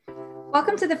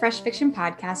Welcome to the Fresh Fiction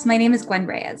Podcast. My name is Gwen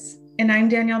Reyes. And I'm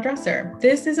Danielle Dresser.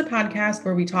 This is a podcast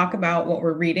where we talk about what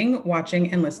we're reading,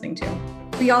 watching, and listening to.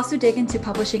 We also dig into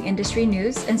publishing industry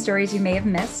news and stories you may have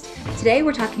missed. Today,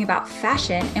 we're talking about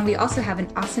fashion, and we also have an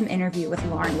awesome interview with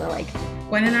Lauren Willig.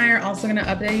 Gwen and I are also going to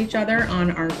update each other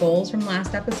on our goals from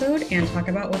last episode and talk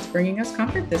about what's bringing us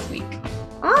comfort this week.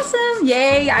 Awesome.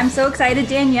 Yay. I'm so excited,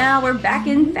 Danielle. We're back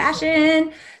in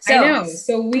fashion. I know.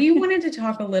 So we wanted to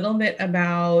talk a little bit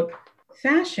about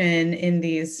fashion in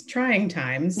these trying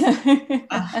times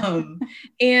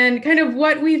and kind of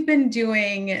what we've been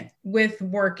doing with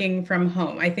working from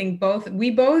home. I think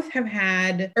we both have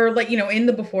had, or like, in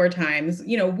the before times,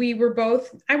 we were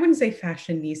both, I wouldn't say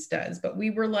fashionistas, but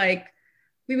we were like,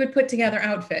 we would put together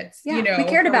outfits. Yeah, we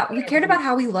cared about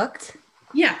how we looked.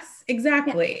 Yes,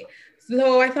 exactly. Yeah.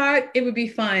 So I thought it would be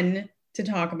fun to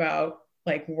talk about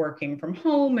like working from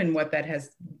home and what that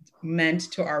has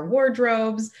meant to our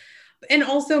wardrobes. And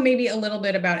also maybe a little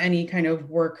bit about any kind of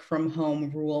work from home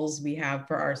rules we have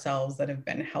for ourselves that have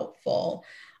been helpful.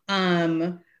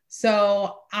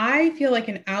 So I feel like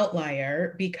an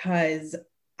outlier because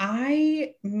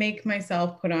I make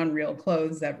myself put on real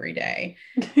clothes every day,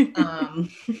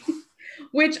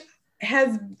 which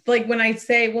has like, when I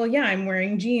say, well, yeah, I'm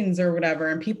wearing jeans or whatever,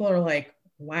 and people are like,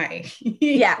 why?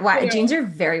 Yeah, why? Jeans are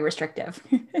very restrictive.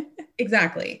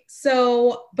 Exactly.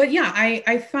 So, but yeah,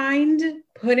 I find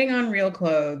putting on real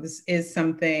clothes is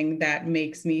something that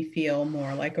makes me feel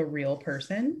more like a real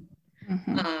person,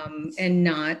 and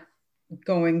not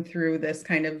going through this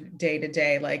kind of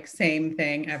day-to-day, like same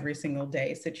thing every single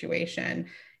day situation.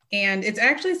 And it's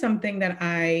actually something that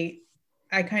I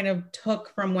kind of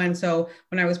took from when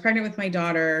I was pregnant with my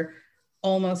daughter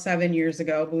almost 7 years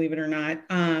ago, believe it or not,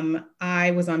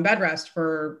 I was on bed rest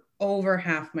for over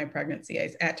half my pregnancy.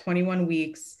 At 21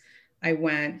 weeks, I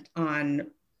went on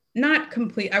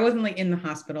I wasn't like in the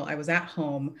hospital. I was at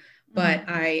home, but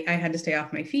I had to stay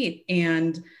off my feet.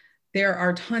 And there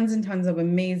are tons and tons of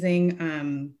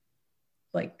amazing,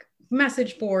 like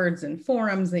message boards and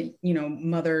forums that,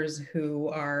 mothers who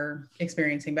are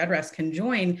experiencing bed rest can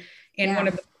join. And one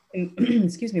of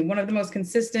the, one of the most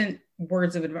consistent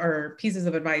pieces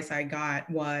of advice I got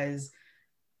was,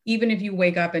 even if you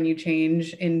wake up and you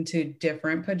change into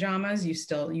different pajamas, you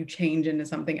change into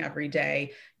something every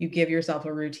day. You give yourself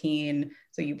a routine.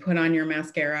 So you put on your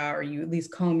mascara, or you at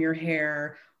least comb your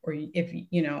hair, or if,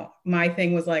 my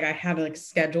thing was like, I had a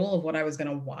schedule of what I was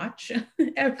going to watch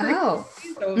every day.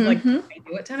 So it was like, I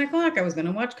knew at 10 o'clock, I was going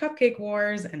to watch Cupcake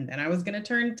Wars. And then I was going to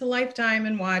turn to Lifetime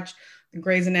and watch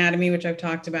Grey's Anatomy, which I've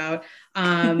talked about.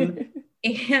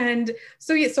 And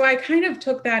so I kind of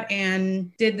took that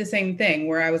and did the same thing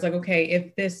where I was like, okay,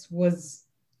 if this was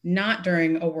not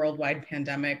during a worldwide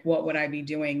pandemic, what would I be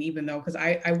doing? Even though, because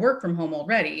I work from home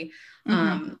already.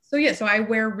 So I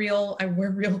wear real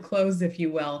clothes, if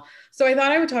you will. So I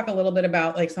thought I would talk a little bit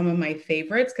about like some of my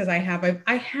favorites, because I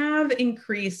have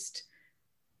increased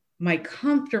my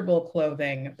comfortable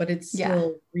clothing, but it's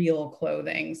still real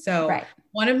clothing. So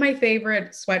one of my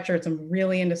favorite sweatshirts, I'm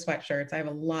really into sweatshirts. I have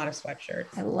a lot of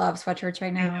sweatshirts. I love sweatshirts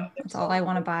right now. That's all I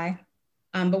want to buy.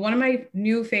 But one of my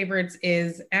new favorites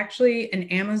is actually an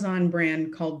Amazon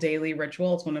brand called Daily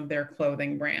Ritual. It's one of their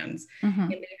clothing brands. And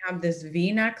they have this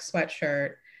V-neck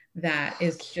sweatshirt that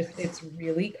is it's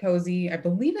really cozy. I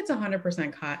believe it's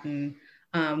 100% cotton.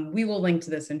 We will link to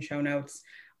this in show notes.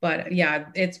 But yeah,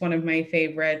 it's one of my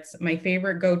favorites. My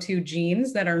favorite go-to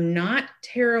jeans that are not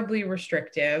terribly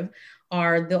restrictive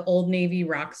are the Old Navy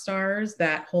Rock Stars,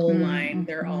 that whole line.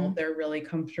 They're really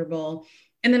comfortable.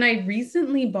 And then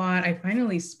I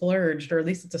finally splurged, or at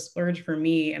least it's a splurge for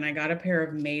me. And I got a pair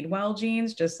of Madewell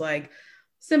jeans, just like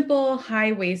simple,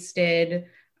 high-waisted,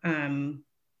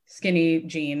 skinny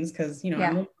jeans. Cause I'm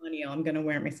a millennial. I'm going to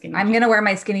wear my skinny jeans. going to wear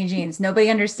my skinny jeans.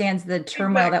 Nobody understands the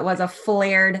turmoil that was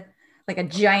a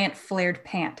giant flared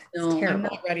pant. No, I'm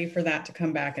not ready for that to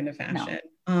come back into fashion.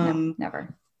 No,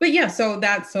 never. But yeah, so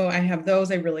I have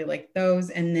those. I really like those.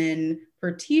 And then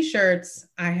for t-shirts,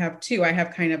 I have two. I have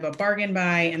kind of a bargain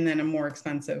buy and then a more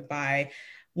expensive buy.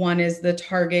 One is the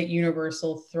Target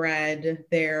Universal Thread,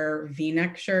 their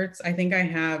V-neck shirts. I think I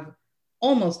have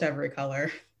almost every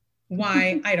color.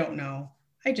 Why? I don't know.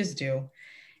 I just do.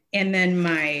 And then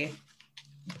my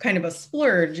kind of a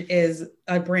splurge is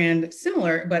a brand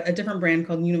similar, but a different brand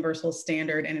called Universal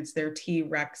Standard, and it's their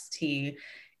T-Rex tee.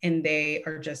 And they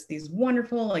are just these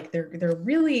wonderful, like they're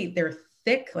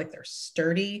thick, like they're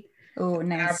sturdy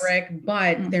fabric,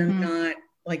 but they're not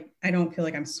like, I don't feel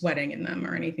like I'm sweating in them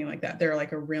or anything like that. They're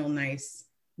like a real nice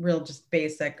real just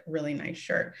basic, really nice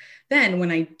shirt. Then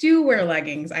when I do wear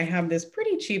leggings, I have this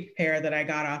pretty cheap pair that I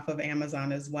got off of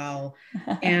Amazon as well.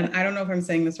 And I don't know if I'm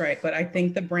saying this right, but I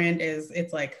think the brand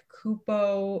it's like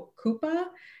Koopa.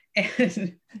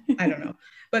 And I don't know,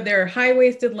 but they're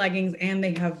high-waisted leggings and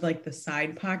they have like the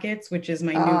side pockets, which is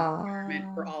my new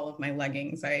requirement for all of my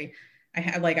leggings. I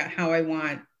have like how I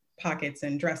want pockets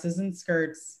in dresses and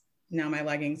skirts. Now my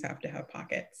leggings have to have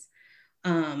pockets.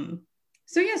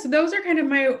 So yeah, so those are kind of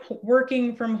my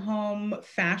working from home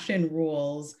fashion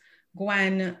rules.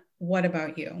 Gwen, what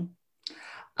about you?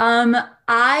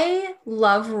 I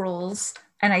love rules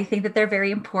and I think that they're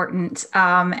very important.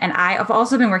 And I have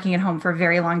also been working at home for a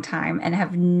very long time and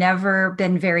have never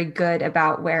been very good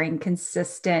about wearing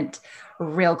consistent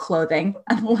real clothing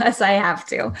unless I have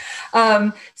to.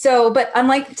 But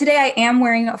unlike today, I am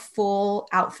wearing a full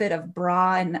outfit of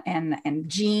bra and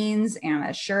jeans and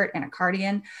a shirt and a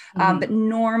cardigan. But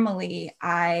normally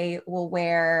I will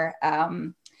wear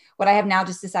what I have now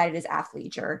just decided is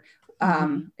athleisure.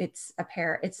 It's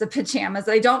the pajamas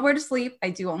that I don't wear to sleep. I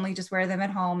do only just wear them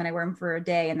at home and I wear them for a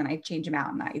day and then I change them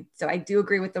out. So I do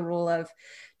agree with the rule of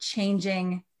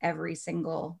changing every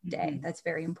single day. That's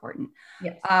very important.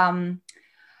 Yes.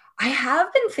 I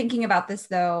have been thinking about this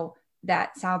though,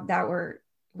 nothing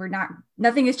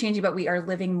is changing, but we are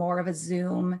living more of a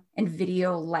Zoom and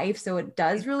video life. So it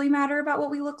does really matter about what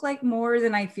we look like more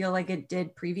than I feel like it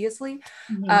did previously.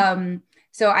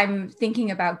 So I'm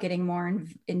thinking about getting more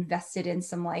invested in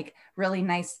some like really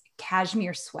nice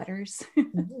cashmere sweaters.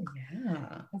 Oh, yeah.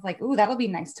 I was like, ooh, that'll be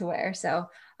nice to wear. So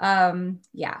I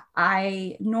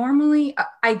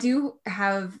do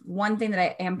have one thing that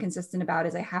I am consistent about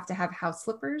is I have to have house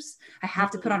slippers. I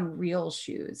have to put on real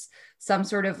shoes, some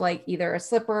sort of like either a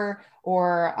slipper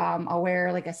or I'll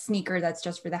wear like a sneaker that's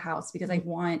just for the house because I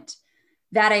want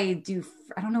that I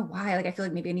don't know why. Like, I feel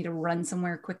like maybe I need to run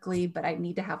somewhere quickly, but I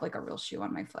need to have like a real shoe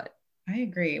on my foot. I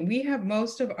agree. We have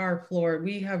most of our floor.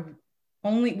 We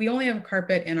only have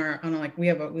carpet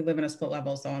we live in a split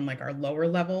level. So on like our lower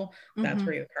level, that's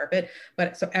where you have carpet,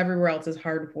 but so everywhere else is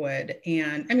hardwood.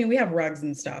 And I mean, we have rugs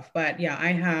and stuff, but yeah,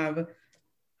 I have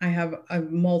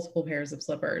multiple pairs of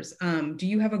slippers. Do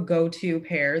you have a go-to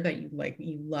pair that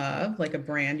you love, like a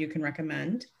brand you can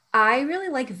recommend? I really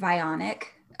like Vionic.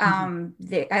 I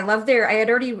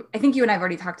think you and I've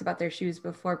already talked about their shoes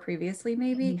before previously,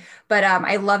 maybe, but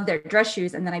I love their dress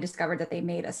shoes. And then I discovered that they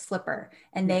made a slipper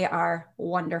and they are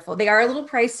wonderful. They are a little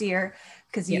pricier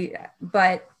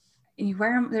but you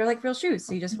wear them, they're like real shoes.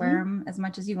 So you just wear them as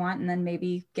much as you want and then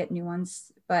maybe get new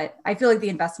ones. But I feel like the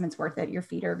investment's worth it. Your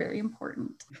feet are very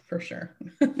important. For sure.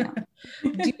 Yeah.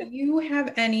 Do you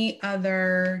have any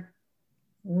other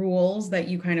rules that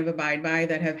you kind of abide by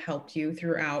that have helped you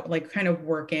throughout, like kind of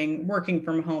working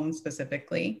from home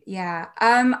specifically? Yeah.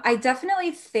 I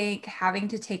definitely think having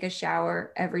to take a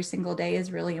shower every single day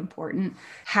is really important.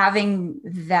 Having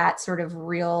that sort of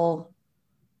real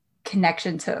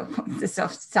connection to, this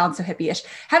sounds so hippie-ish,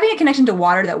 having a connection to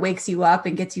water that wakes you up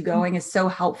and gets you going is so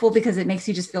helpful because it makes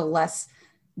you just feel less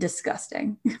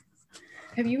disgusting.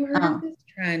 Have you heard of this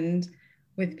trend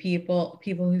with people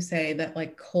who say that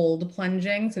like cold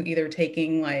plunging, so either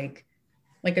taking like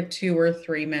a 2 or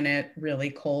 3 minute really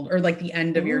cold or like the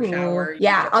end of your shower?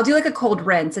 Yeah, I'll do like a cold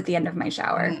rinse at the end of my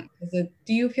shower.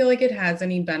 Do you feel like it has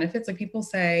any benefits? Like people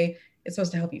say it's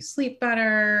supposed to help you sleep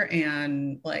better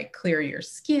and like clear your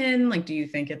skin. Like, do you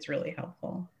think it's really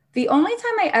helpful? The only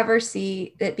time I ever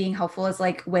see it being helpful is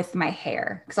like with my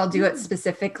hair, because I'll do it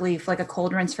specifically for like a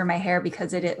cold rinse for my hair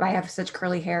because I have such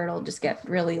curly hair, it'll just get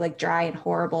really like dry and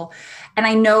horrible. And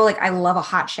I know like I love a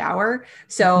hot shower.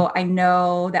 So I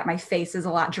know that my face is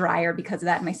a lot drier because of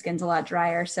that. My skin's a lot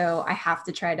drier. So I have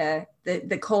to try to,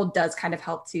 the cold does kind of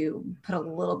help to put a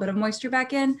little bit of moisture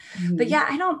back in. But yeah,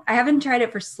 I haven't tried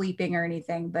it for sleeping or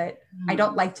anything, but I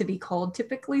don't like to be cold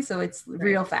typically. So it's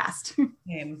real fast.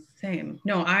 Same.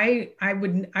 No, I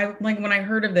like when I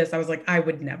heard of this, I was like, I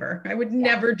would never do that. I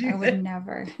would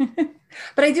never.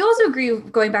 But I do also agree,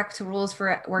 going back to rules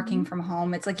for working from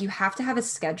home, it's like you have to have a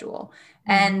schedule.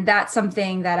 And that's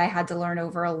something that I had to learn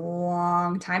over a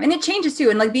long time. And it changes too.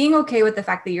 And like being okay with the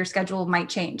fact that your schedule might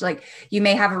change. Like you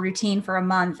may have a routine for a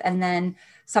month and then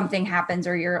something happens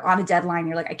or you're on a deadline.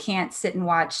 You're like, I can't sit and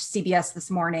watch CBS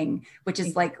this morning, which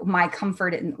is like my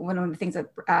comfort. And one of the things that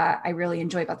I really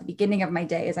enjoy about the beginning of my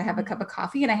day is I have a cup of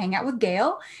coffee and I hang out with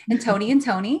Gail and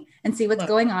Tony and see what's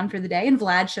going on for the day. And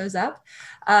Vlad shows up.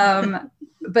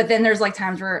 but then there's like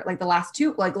times where like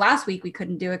like last week we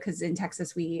couldn't do it because in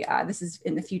Texas this is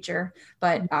in the future,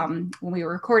 but when we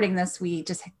were recording this, we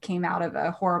just came out of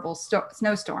a horrible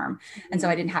snowstorm, and so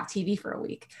I didn't have TV for a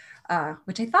week,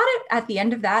 which I thought at the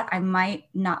end of that I might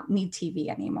not need TV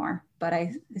anymore, but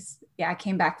I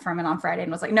came back from it on Friday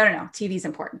and was like, no, TV's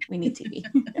important. We need TV.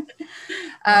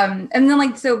 And then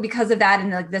like, so because of that,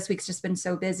 and like this week's just been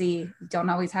so busy, don't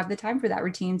always have the time for that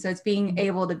routine. So it's being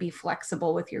able to be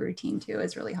flexible with your routine too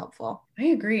is really helpful. I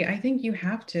agree. I think you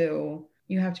have to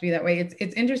be that way.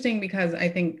 It's interesting because I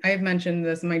think I've mentioned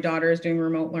this, my daughter is doing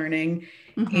remote learning,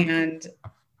 and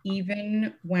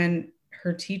even when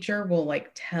her teacher will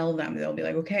like tell them, they'll be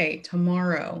like, okay,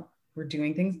 tomorrow we're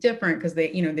doing things different because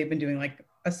they've been doing like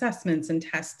assessments and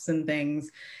tests and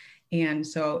things. And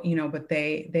so, but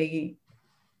they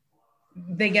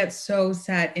get so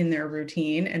set in their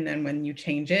routine. And then when you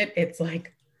change it, it's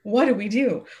like, what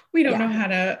do? We don't know how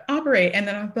to operate. And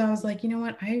then I was like, you know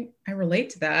what? I relate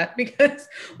to that, because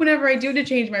whenever I do to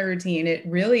change my routine, it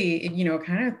really,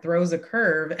 kind of throws a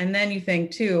curve. And then you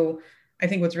think too, I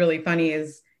think what's really funny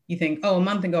is you think, oh, a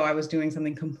month ago I was doing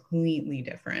something completely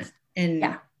different.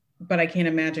 But I can't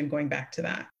imagine going back to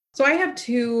that. So I have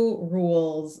 2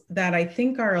 rules that I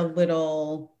think are a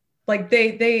little like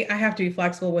I have to be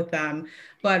flexible with them.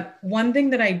 But one thing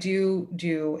that I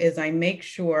do is I make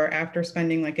sure after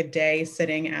spending like a day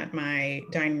sitting at my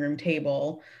dining room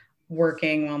table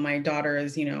working while my daughter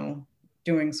is,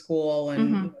 doing school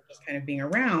and just kind of being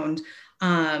around,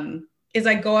 is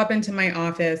I go up into my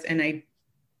office and I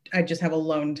just have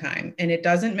alone time. And it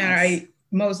doesn't matter. Yes.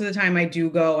 Most of the time I do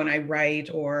go and I write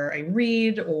or I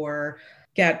read or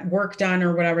get work done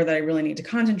or whatever that I really need to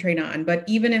concentrate on. But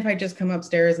even if I just come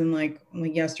upstairs and like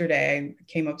yesterday, I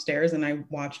came upstairs and I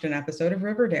watched an episode of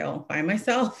Riverdale by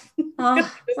myself.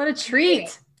 Oh, what a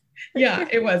treat. Yeah,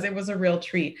 it was a real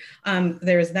treat.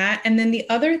 There's that. And then the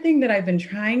other thing that I've been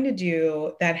trying to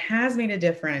do that has made a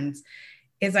difference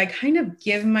is I kind of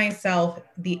give myself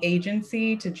the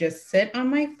agency to just sit on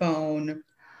my phone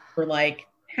for like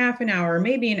half an hour,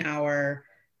 maybe an hour,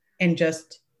 and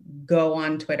just go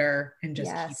on Twitter and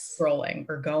just keep scrolling,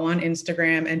 or go on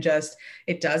Instagram and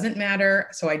it doesn't matter.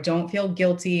 So I don't feel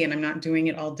guilty and I'm not doing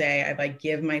it all day. I like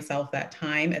give myself that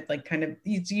time at like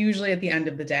it's usually at the end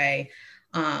of the day.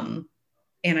 And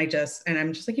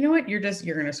I'm just like, you know what? You're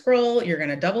going to scroll, you're going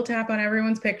to double tap on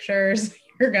everyone's pictures.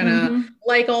 You're going to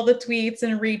like all the tweets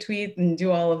and retweet and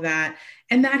do all of that.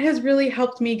 And that has really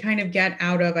helped me kind of get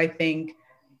out of, I think,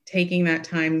 taking that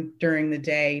time during the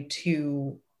day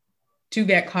to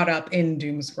get caught up in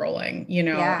doom scrolling,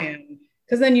 and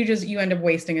because then you end up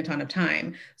wasting a ton of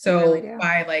time. So really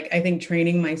by I think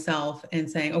training myself and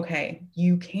saying, okay,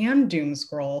 you can doom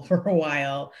scroll for a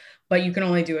while, but you can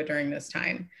only do it during this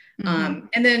time. And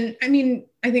then,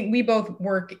 I think we both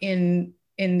work in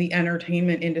the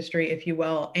entertainment industry, if you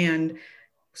will. And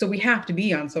so we have to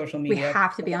be on social media. We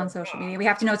have to be on social media. We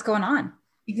have to know what's going on.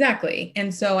 Exactly.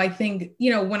 And so I think,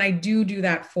 when I do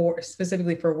that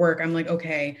specifically for work, I'm like,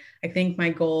 okay, I think my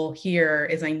goal here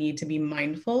is I need to be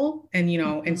mindful. And,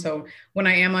 and so when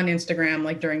I am on Instagram,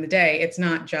 like during the day, it's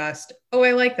not just, oh,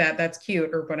 I like that, that's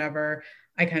cute or whatever.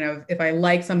 I kind of, if I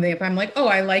like something, if I'm like, oh,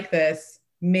 I like this,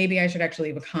 maybe I should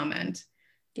actually leave a comment.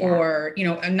 Or,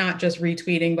 I'm not just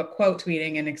retweeting, but quote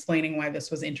tweeting and explaining why this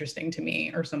was interesting to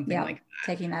me or something like that.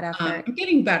 Taking that effort. I'm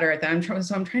getting better at that. I'm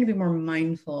trying to be more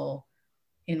mindful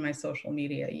in my social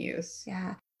media use.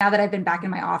 Yeah. Now that I've been back in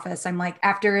my office, I'm like,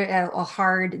 after a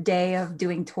hard day of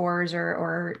doing tours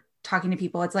or talking to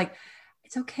people, it's like,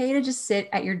 it's okay to just sit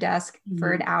at your desk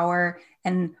for an hour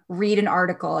and read an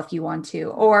article if you want to.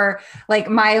 Or like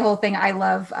my whole thing, I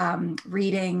love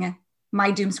reading my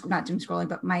not doom scrolling,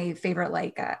 but my favorite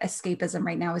escapism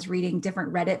right now is reading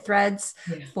different Reddit threads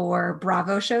for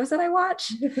Bravo shows that I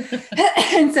watch.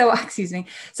 And so,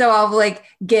 so I'll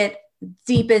get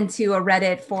deep into a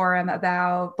Reddit forum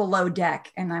about Below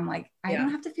Deck. And I'm like, I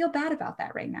don't have to feel bad about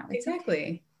that right now. It's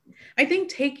exactly. Okay. I think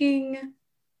taking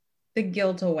the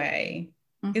guilt away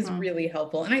is really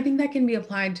helpful. And I think that can be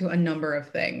applied to a number of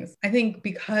things. I think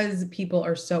because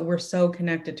we're so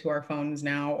connected to our phones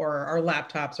now, or our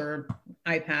laptops or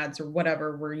iPads or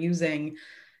whatever we're using,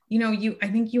 I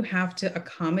think you have to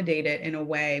accommodate it in a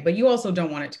way, but you also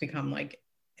don't want it to become like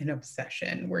an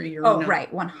obsession where you're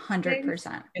right,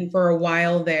 100%. And for a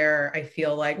while there, I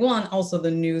feel like, well, and also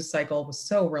the news cycle was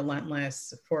so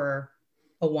relentless for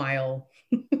a while.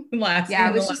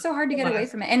 It was just so hard to get away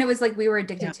from it. And it was like we were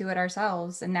addicted to it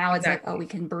ourselves. And now it's like, oh, we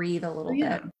can breathe a little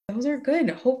bit. Those are good.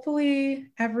 Hopefully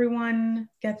everyone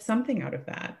gets something out of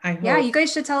that. I hope. Yeah, you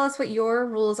guys should tell us what your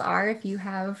rules are, if you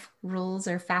have rules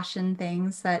or fashion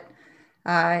things that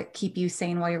keep you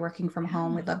sane while you're working from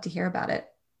home, we'd love to hear about it.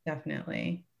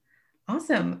 Definitely.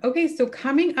 Awesome. Okay, so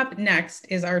coming up next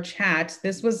is our chat.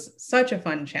 This was such a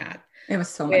fun chat. It was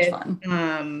so much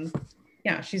fun.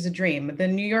 Yeah, she's a dream. The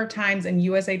New York Times and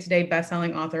USA Today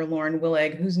bestselling author Lauren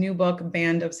Willig, whose new book,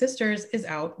 Band of Sisters, is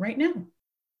out right now.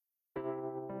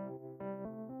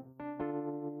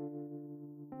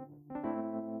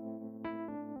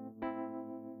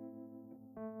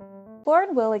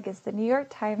 Lauren Willig is the New York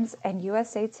Times and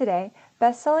USA Today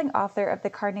best-selling author of the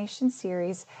Carnation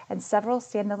series and several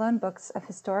standalone books of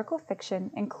historical fiction,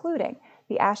 including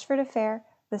The Ashford Affair,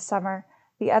 The Summer,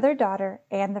 The Other Daughter,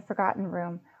 and The Forgotten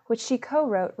Room, which she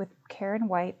co-wrote with Karen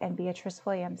White and Beatrice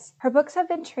Williams. Her books have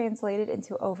been translated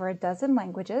into over a dozen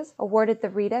languages, awarded the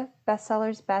Rita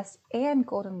Bestsellers Best and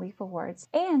Golden Leaf Awards,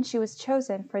 and she was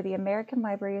chosen for the American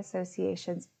Library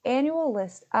Association's annual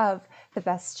list of the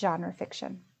best genre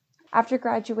fiction. After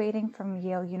graduating from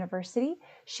Yale University,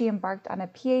 she embarked on a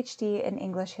PhD in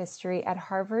English history at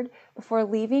Harvard before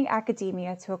leaving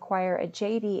academia to acquire a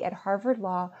JD at Harvard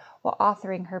Law while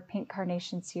authoring her Pink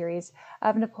Carnation series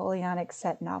of Napoleonic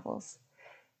set novels.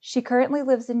 She currently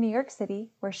lives in New York City,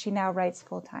 where she now writes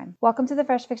full-time. Welcome to the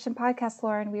Fresh Fiction Podcast,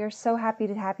 Lauren. We are so happy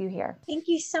to have you here. Thank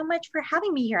you so much for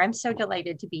having me here. I'm so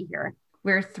delighted to be here.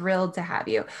 We're thrilled to have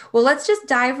you. Well, let's just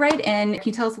dive right in. Can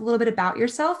you tell us a little bit about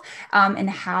yourself and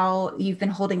how you've been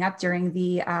holding up during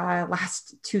the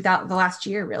last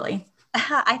year, really?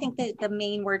 I think that the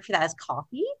main word for that is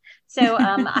coffee. So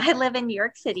I live in New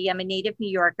York City. I'm a native New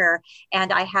Yorker,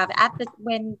 and I have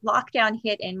when lockdown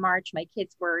hit in March, my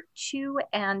kids were 2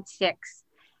 and 6.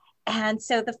 And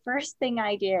so the first thing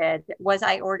I did was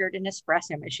I ordered an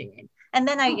espresso machine. And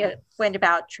then I went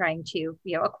about trying to,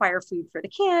 acquire food for the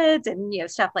kids and,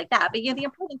 stuff like that. But, the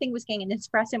important thing was getting an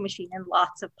espresso machine and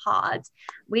lots of pods,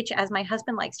 which, as my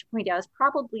husband likes to point out, is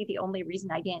probably the only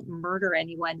reason I didn't murder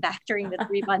anyone back during the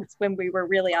 3 months when we were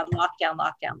really on lockdown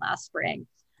last spring.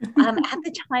 At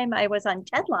the time, I was on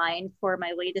deadline for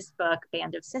my latest book,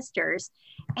 Band of Sisters,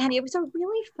 and it was a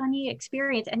really funny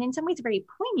experience, and in some ways a very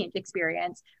poignant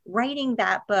experience, writing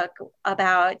that book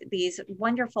about these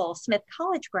wonderful Smith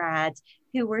College grads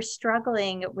who were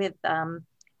struggling with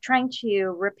trying to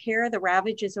repair the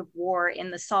ravages of war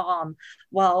in the Somme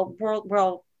while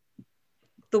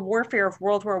the warfare of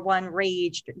World War I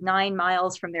raged 9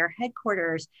 miles from their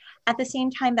headquarters, at the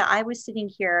same time that I was sitting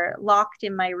here locked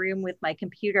in my room with my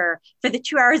computer for the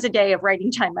 2 hours a day of writing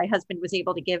time my husband was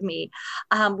able to give me,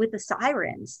 with the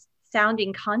sirens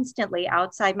sounding constantly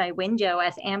outside my window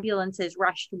as ambulances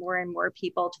rushed more and more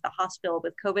people to the hospital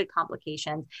with COVID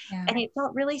complications. Yeah. And it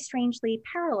felt really strangely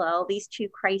parallel, these two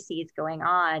crises going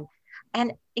on.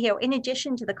 And, in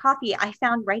addition to the coffee, I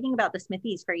found writing about the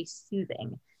Smithies very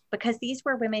soothing, because these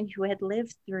were women who had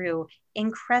lived through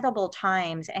incredible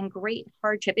times and great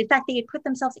hardship. In fact, they had put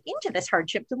themselves into this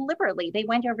hardship deliberately. They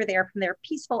went over there from their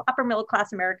peaceful upper middle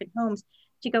class American homes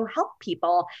to go help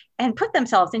people and put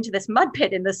themselves into this mud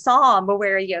pit in the Somme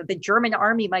where, the German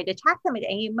army might attack them at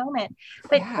any moment.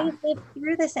 But they lived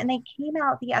through this and they came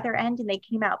out the other end and they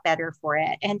came out better for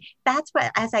it. And that's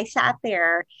what, as I sat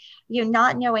there,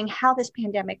 not knowing how this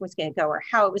pandemic was going to go or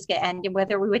how it was going to end and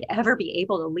whether we would ever be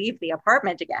able to leave the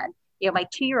apartment again. My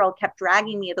 2-year-old kept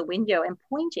dragging me to the window and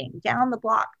pointing down the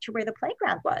block to where the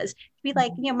playground was to be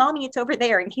like, Mommy, it's over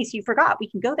there in case you forgot. We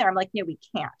can go there. I'm like, no, we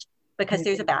can't, because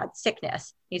there's a bad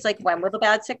sickness. He's like, when will the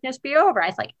bad sickness be over? I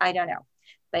was like, I don't know.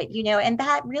 But, and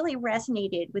that really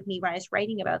resonated with me when I was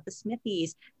writing about the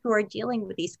Smithies, who are dealing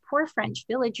with these poor French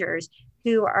villagers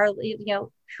who are,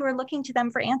 who are looking to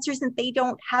them for answers, and they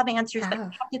don't have answers, but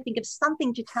have to think of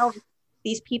something to tell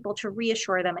these people to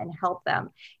reassure them and help them.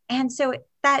 And so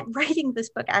that writing this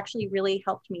book actually really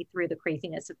helped me through the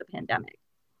craziness of the pandemic.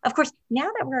 Of course, now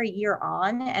that we're a year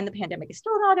on and the pandemic is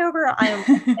still not over, I am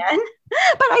again,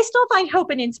 but I still find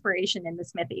hope and inspiration in the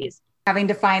Smithies. Having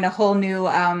to find a whole new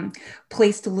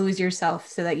place to lose yourself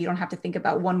so that you don't have to think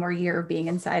about one more year of being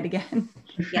inside again.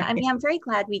 Yeah, I'm very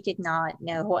glad we did not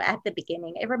know at the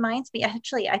beginning. It reminds me,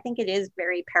 actually, I think it is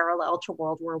very parallel to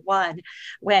World War I.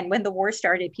 When the war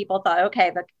started, people thought, okay,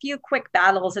 a few quick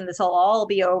battles and this will all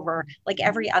be over, like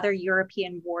every other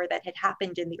European war that had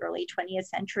happened in the early 20th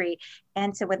century.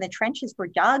 And so when the trenches were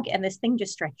dug and this thing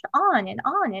just stretched on and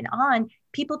on and on,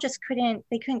 people just couldn't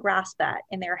grasp that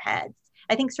in their heads.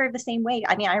 I think sort of the same way.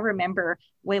 I remember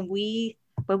when we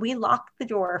locked the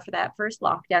door for that first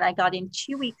lockdown, I got in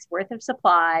 2 weeks worth of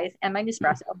supplies and my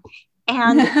Nespresso.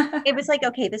 And it was like,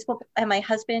 okay, and my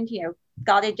husband,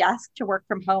 got a desk to work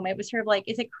from home. It was sort of like,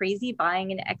 is it crazy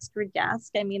buying an extra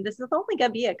desk? This is only going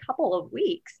to be a couple of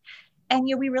weeks. And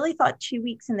we really thought 2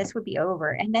 weeks and this would be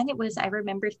over. And then I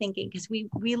remember thinking, because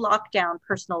we locked down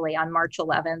personally on March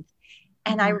 11th.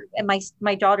 And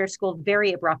my daughter's school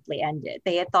very abruptly ended.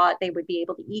 They had thought they would be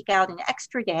able to eke out an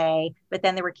extra day, but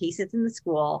then there were cases in the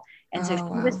school. And so she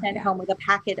was sent home with a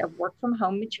packet of work from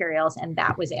home materials, and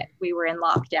that was it. We were in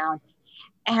lockdown.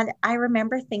 And I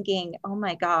remember thinking, oh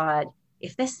my God,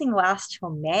 if this thing lasts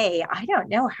till May, I don't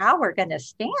know how we're going to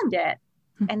stand it.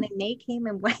 And then May came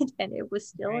and went, and it was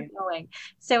still going.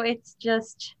 So it's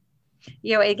just,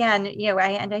 again,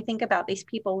 I think about these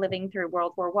people living through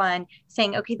World War I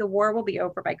saying, okay, the war will be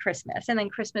over by Christmas. And then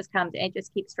Christmas comes and it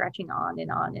just keeps stretching on and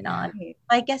on and on.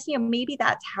 I guess, maybe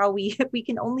that's how we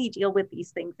can only deal with these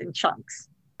things in chunks.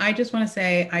 I just want to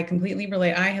say I completely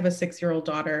relate. I have a 6-year-old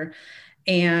daughter.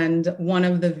 And one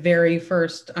of the very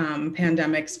first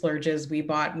pandemic splurges we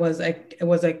bought was a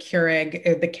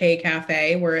Keurig, the K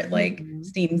Cafe, where it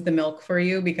steams the milk for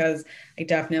you, because I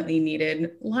definitely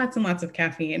needed lots and lots of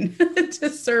caffeine to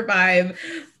survive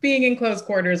being in close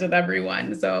quarters with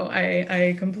everyone. So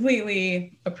I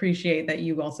completely appreciate that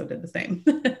you also did the same.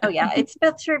 Oh yeah, it's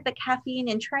about sort of the caffeine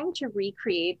and trying to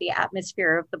recreate the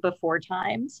atmosphere of the before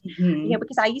times.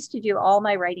 Because I used to do all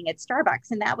my writing at Starbucks,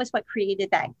 and that was what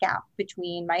created that gap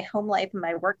between my home life and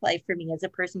my work life for me as a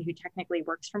person who technically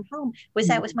works from home.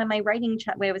 That was when my writing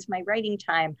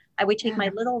time. I would take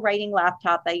my little writing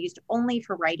laptop that I used only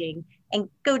for writing and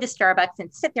go to Starbucks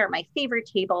and sit there at my favorite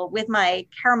table with my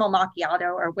caramel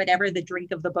macchiato or whatever the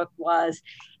drink of the book was.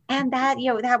 And that,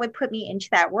 that would put me into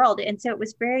that world. And so it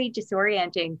was very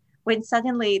disorienting when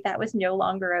suddenly that was no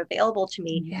longer available to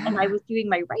me. And I was doing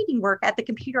my writing work at the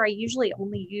computer I usually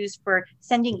only use for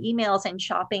sending emails and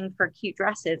shopping for cute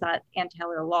dresses at Ann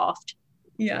Taylor Loft.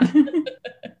 Yeah.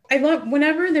 I love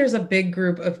whenever there's a big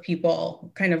group of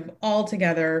people kind of all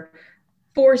together,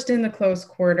 forced in the close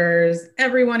quarters,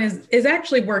 everyone is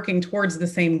actually working towards the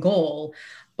same goal,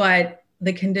 but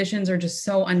the conditions are just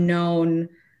so unknown.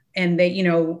 And they,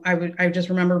 I just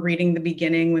remember reading the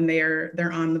beginning when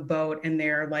they're on the boat and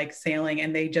they're like sailing,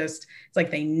 and it's like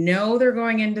they know they're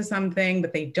going into something,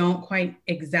 but they don't quite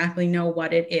exactly know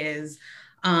what it is.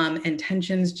 And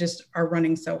tensions just are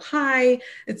running so high.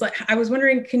 It's like, I was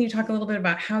wondering, can you talk a little bit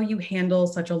about how you handle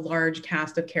such a large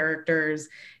cast of characters,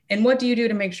 and what do you do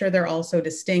to make sure they're all so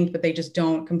distinct, but they just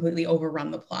don't completely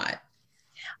overrun the plot?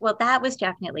 Well, that was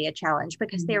definitely a challenge,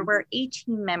 because there were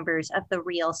 18 members of the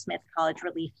real Smith College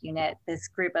Relief Unit, this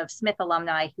group of Smith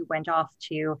alumni who went off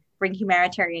to bring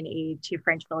humanitarian aid to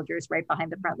French villagers right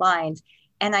behind the front lines.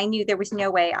 And I knew there was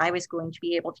no way I was going to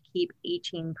be able to keep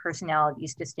 18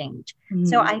 personalities distinct.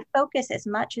 So I focus as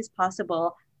much as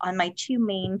possible on my two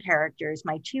main characters,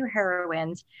 my two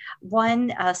heroines,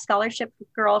 one a scholarship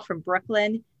girl from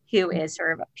Brooklyn, who is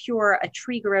sort of a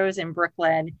tree grows in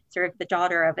Brooklyn, sort of the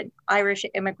daughter of an Irish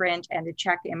immigrant and a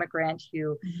Czech immigrant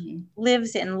who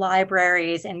lives in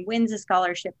libraries and wins a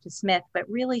scholarship to Smith, but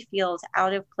really feels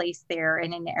out of place there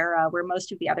in an era where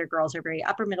most of the other girls are very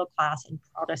upper middle class and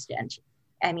Protestant.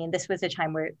 I mean, this was a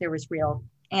time where there was real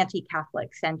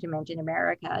anti-Catholic sentiment in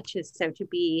America. So to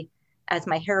be, as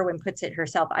my heroine puts it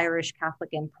herself, Irish,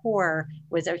 Catholic, and poor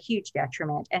was a huge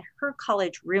detriment. And her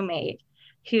college roommate,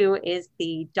 who is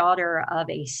the daughter of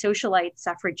a socialite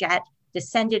suffragette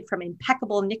descended from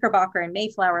impeccable Knickerbocker and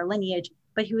Mayflower lineage,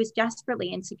 but who is desperately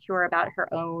insecure about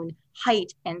her own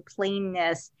height and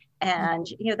plainness, and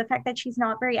the fact that she's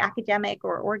not very academic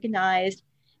or organized.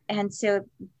 And so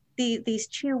these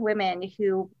two women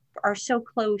who are so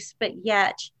close, but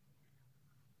yet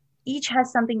each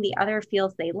has something the other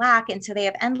feels they lack. And so they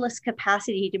have endless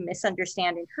capacity to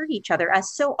misunderstand and hurt each other,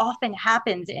 as so often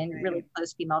happens in really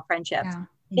close female friendships.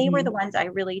 They were the ones I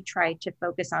really tried to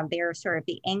focus on. They're sort of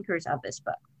the anchors of this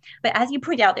book. But as you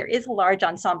point out, there is a large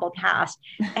ensemble cast,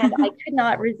 and I could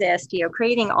not resist,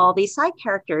 creating all these side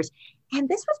characters. And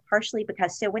this was partially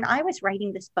because, so when I was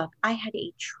writing this book, I had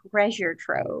a treasure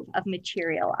trove of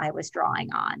material I was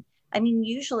drawing on. I mean,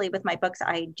 usually with my books,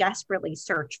 I desperately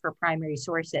search for primary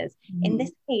sources. In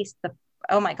this case,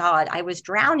 oh my God, I was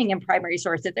drowning in primary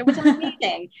sources. It was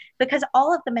amazing because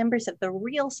all of the members of the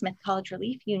real Smith College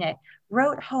Relief Unit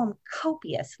wrote home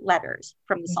copious letters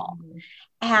from the Psalm.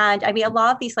 And I mean, a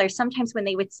lot of these letters, sometimes when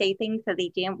they would say things that they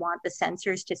didn't want the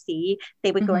censors to see,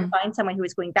 they would go and find someone who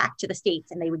was going back to the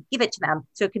States and they would give it to them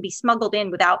so it could be smuggled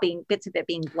in without bits of it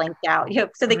being blanked out,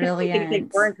 so they could say things they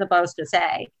weren't supposed to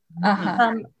say.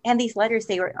 And these letters,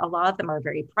 a lot of them are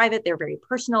very private, they're very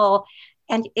personal.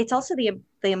 And it's also the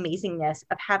amazingness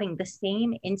of having the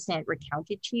same incident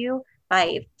recounted to you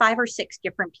by 5 or 6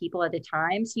 different people at a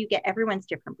time. So you get everyone's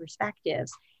different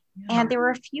perspectives. And there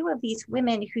were a few of these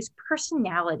women whose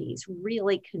personalities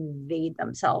really conveyed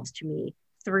themselves to me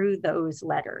through those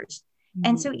letters.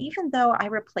 And so even though I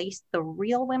replaced the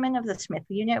real women of the Smith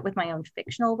unit with my own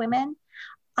fictional women,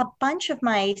 a bunch of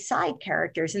my side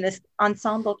characters in this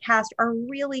ensemble cast are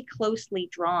really closely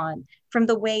drawn from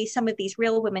the way some of these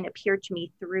real women appeared to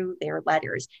me through their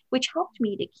letters, which helped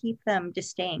me to keep them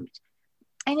distinct.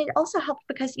 And it also helped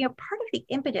because, you know, part of the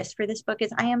impetus for this book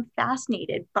is I am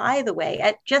fascinated by the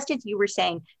way, just as you were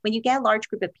saying, when you get a large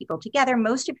group of people together,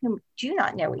 most of whom do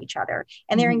not know each other,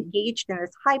 and they're engaged in this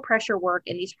high pressure work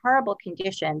in these horrible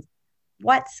conditions,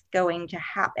 what's going to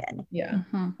happen? Yeah.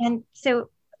 And so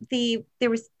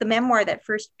there was the memoir that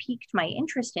first piqued my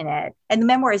interest in it. And the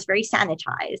memoir is very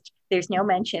sanitized. There's no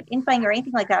mention of infighting or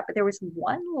anything like that. But there was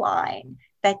one line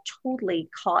that totally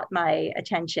caught my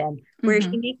attention where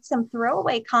she makes some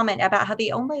throwaway comment about how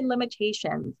the only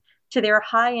limitations to their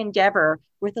high endeavor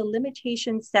were the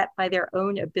limitations set by their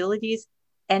own abilities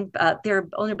and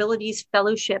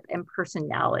fellowship, and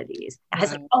personalities. I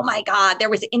was like, oh my God, there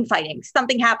was infighting.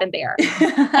 Something happened there.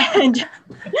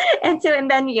 and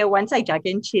then, you know, once I dug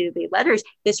into the letters,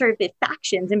 the sort of the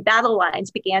factions and battle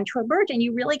lines began to emerge. And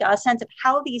you really got a sense of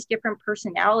how these different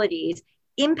personalities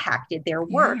impacted their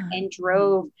work and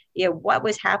drove, you know, what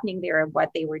was happening there and what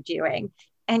they were doing.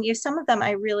 And, you know, some of them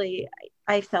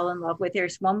I fell in love with.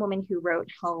 There's one woman who wrote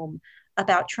home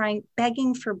about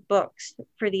begging for books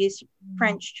for these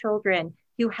French children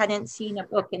who hadn't seen a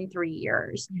book in 3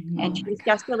 years. And she was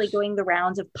desperately going the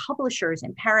rounds of publishers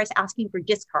in Paris asking for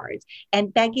discards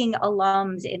and begging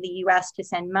alums in the US to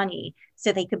send money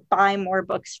so they could buy more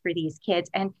books for these kids.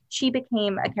 And she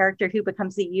became a character who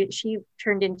she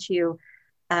turned into,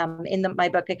 in my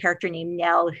book, a character named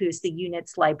Nell, who's the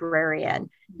unit's librarian.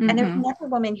 And there's another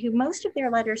woman who most of their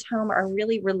letters home are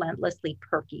really relentlessly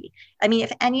perky. I mean,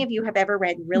 if any of you have ever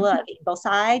read Rilla of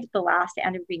Ingleside, the last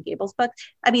Anne of Green Gables book,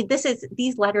 I mean,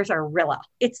 these letters are Rilla.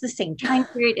 It's the same time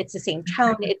period, it's the same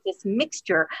tone, it's this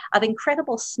mixture of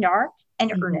incredible snark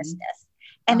and earnestness.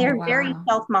 And they're very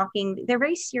self-mocking. They're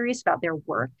very serious about their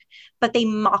work, but they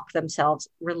mock themselves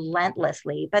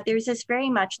relentlessly. But there's this very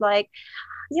much like,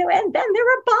 you know, and then there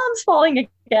were bombs falling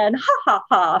again. Ha ha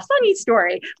ha. Funny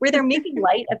story where they're making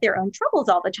light of their own troubles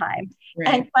all the time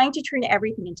and trying to turn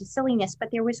everything into silliness. But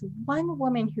there was one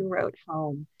woman who wrote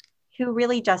home who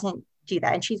really doesn't do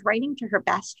that. And she's writing to her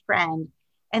best friend.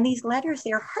 And these letters,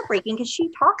 they're heartbreaking because she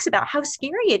talks about how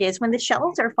scary it is when the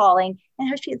shells are falling and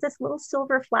how she has this little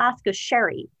silver flask of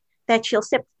sherry that she'll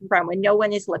sip from when no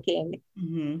one is looking.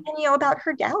 And, you know, about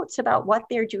her doubts about what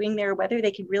they're doing there, whether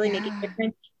they can really make a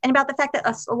difference. And about the fact that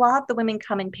a lot of the women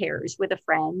come in pairs with a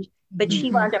friend, but she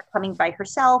wound up coming by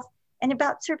herself, and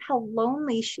about sort of how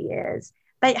lonely she is,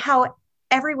 but how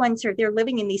everyone they're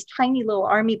living in these tiny little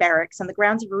army barracks on the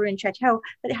grounds of a ruined chateau,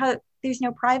 but how there's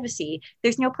no privacy.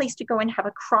 There's no place to go and have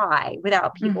a cry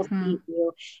without people seeing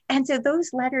you. And so those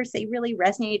letters, they really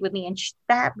resonated with me. And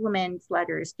that woman's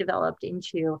letters developed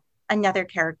into another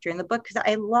character in the book because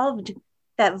I loved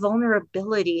that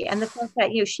vulnerability and the fact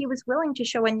that, you know, she was willing to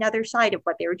show another side of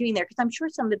what they were doing there. Because I'm sure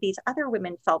some of these other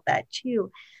women felt that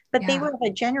too. But they were of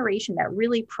a generation that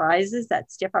really prizes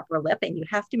that stiff upper lip, and you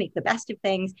have to make the best of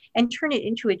things and turn it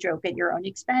into a joke at your own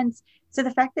expense. So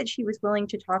the fact that she was willing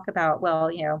to talk about,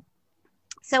 well, you know,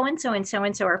 so-and-so and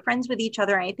so-and-so are friends with each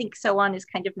other. And I think so on is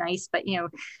kind of nice, but, you know,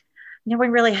 no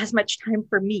one really has much time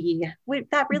for me.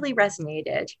 That really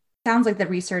resonated. Sounds like the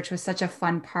research was such a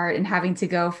fun part and having to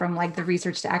go from like the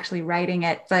research to actually writing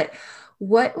it. But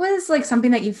what was like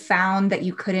something that you found that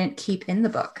you couldn't keep in the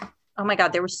book? Oh my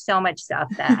God, there was so much stuff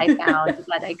that I found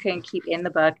that I couldn't keep in the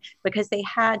book because they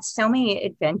had so many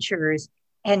adventures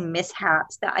and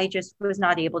mishaps that I just was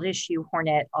not able to shoehorn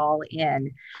it all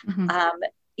in.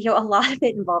 You know, a lot of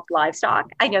it involved livestock.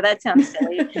 I know that sounds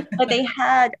silly, but they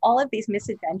had all of these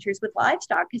misadventures with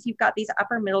livestock because you've got these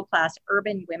upper middle class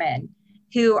urban women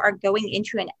who are going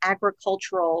into an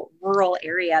agricultural rural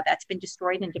area that's been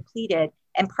destroyed and depleted.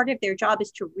 And part of their job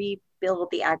is to rebuild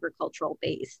the agricultural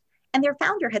base. And their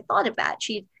founder had thought of that.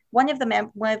 One of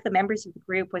the members of the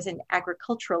group was an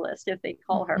agriculturalist, as they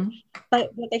call her. But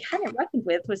what they hadn't reckoned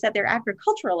with was that their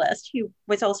agriculturalist, who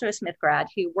was also a Smith grad,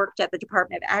 who worked at the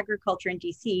Department of Agriculture in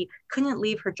DC, couldn't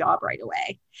leave her job right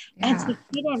away. And so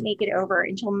she didn't make it over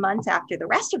until months after the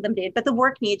rest of them did, but the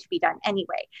work needed to be done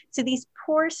anyway. So these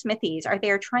poor Smithies are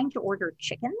there trying to order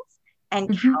chickens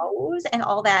and cows and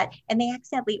all that. And they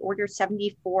accidentally order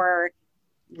 74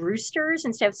 roosters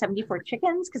instead of 74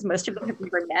 chickens because most of them have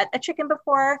never met a chicken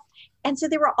before. And so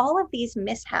there were all of these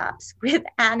mishaps with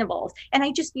animals. And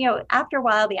I just, you know, after a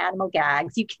while, the animal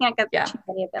gags, you can't get too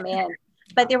many of them in.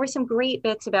 But there were some great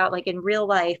bits about like in real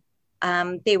life,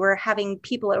 they were having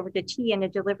people over to tea and a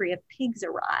delivery of pigs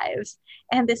arrives.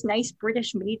 And this nice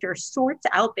British major sorts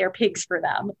out their pigs for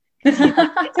them. He's like,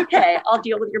 it's okay, I'll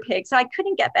deal with your pigs. So I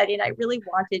couldn't get that in. I really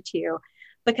wanted to,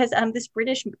 because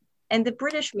the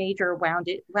British major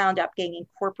wound up getting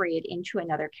incorporated into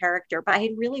another character, but I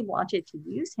had really wanted to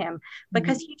use him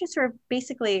because he just sort of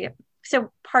basically,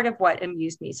 so part of what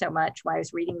amused me so much while I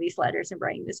was reading these letters and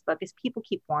writing this book is people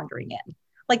keep wandering in.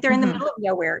 Like they're in the middle of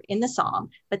nowhere in the Somme,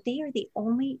 but they are the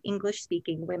only English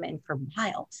speaking women for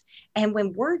miles. And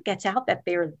when word gets out that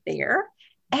they're there,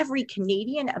 every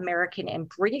Canadian, American, and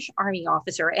British Army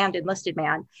officer and enlisted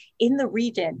man in the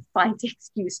region finds an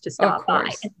excuse to stop by.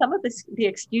 And some of the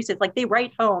excuses, like they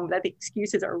write home that the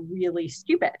excuses are really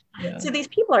stupid. Yeah. So these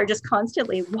people are just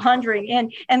constantly wandering in.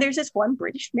 And there's this one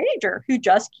British major who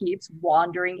just keeps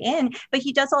wandering in, but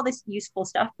he does all this useful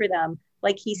stuff for them.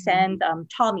 Like he sends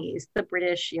Tommies, the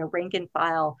British rank and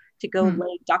file, to go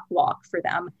lay duck walk for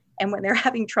them. And when they're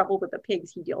having trouble with the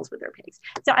pigs, he deals with their pigs.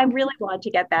 So I really wanted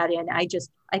to get that in.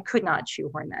 I could not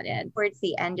shoehorn that in. Towards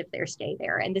the end of their stay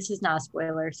there, and this is not a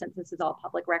spoiler since this is all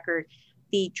public record,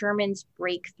 the Germans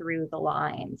break through the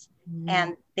lines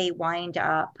and they wind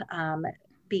up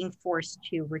being forced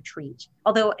to retreat.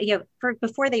 Although,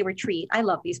 before they retreat, I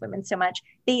love these women so much,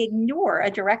 they ignore a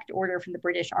direct order from the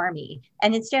British Army.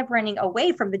 And instead of running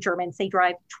away from the Germans, they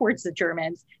drive towards the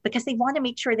Germans because they want to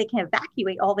make sure they can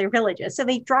evacuate all their villages. So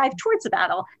they drive towards the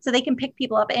battle so they can pick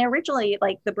people up. And originally,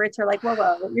 like the Brits are like,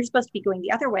 whoa, you're supposed to be going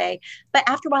the other way. But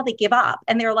after a while, they give up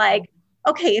and they're like,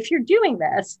 okay, if you're doing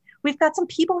this, we've got some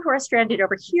people who are stranded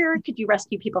over here. Could you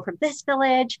rescue people from this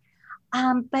village?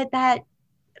 But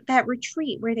that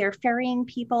retreat where they're ferrying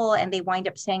people and they wind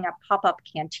up setting up pop-up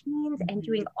canteens and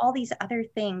doing all these other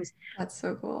things. That's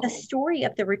so cool. The story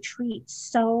of the retreat,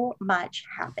 so much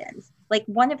happens. Like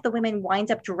one of the women winds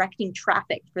up directing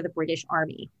traffic for the British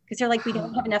Army because they're like, we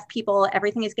don't have enough people.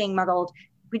 Everything is getting muddled.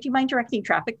 Would you mind directing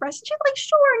traffic for us? And she's like,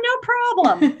 sure,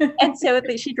 no problem. And so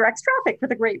she directs traffic for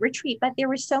the Great Retreat. But there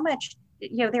was so much,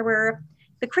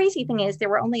 the crazy thing is there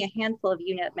were only a handful of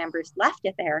unit members left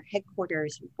at their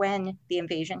headquarters when the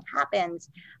invasion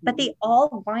happens, but they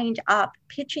all wind up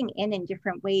pitching in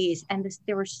different ways. And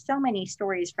there were so many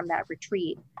stories from that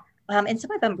retreat. And some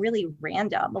of them really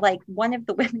random. Like one of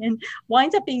the women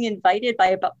winds up being invited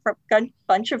by a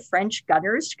bunch of French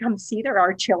gunners to come see their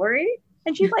artillery.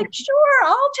 And she's like, sure,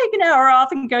 I'll take an hour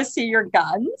off and go see your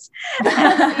guns.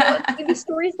 And the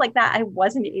stories like that, I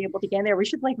wasn't able to get in there. We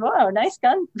should like, whoa, nice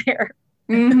gun there.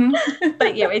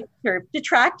 But it sort of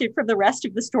detracted from the rest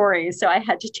of the story. So I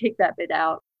had to take that bit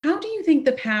out. How do you think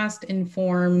the past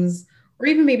informs or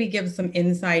even maybe gives some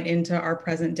insight into our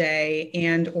present day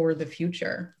and or the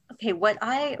future? Okay, what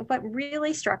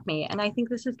really struck me, and I think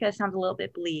this is going to sound a little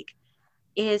bit bleak,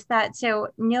 is that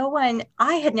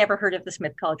I had never heard of the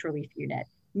Smith College Relief Unit.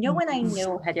 No one I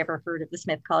know had ever heard of the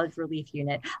Smith College Relief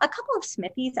Unit. A couple of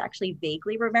Smithies actually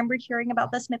vaguely remembered hearing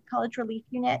about the Smith College Relief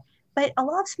Unit, but a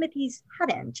lot of Smithies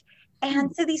hadn't.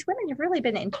 And so these women have really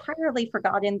been entirely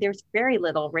forgotten. There's very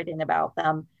little written about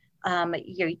them.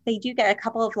 They do get a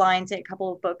couple of lines in a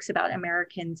couple of books about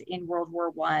Americans in World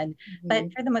War I,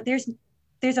 but for them,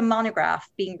 there's a monograph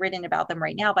being written about them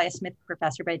right now by a Smith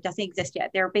professor, but it doesn't exist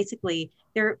yet. There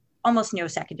are almost no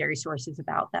secondary sources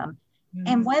about them.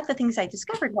 And one of the things I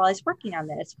discovered while I was working on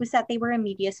this was that they were a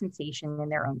media sensation in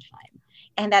their own time,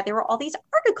 and that there were all these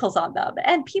articles on them,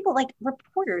 and people like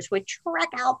reporters would trek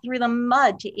out through the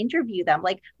mud to interview them,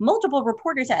 like multiple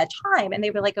reporters at a time. And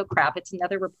they were like, oh crap, it's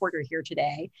another reporter here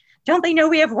today. Don't they know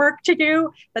we have work to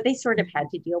do? But they sort of had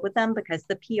to deal with them because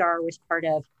the PR was part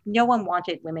of, no one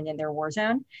wanted women in their war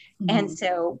zone. And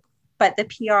so, but the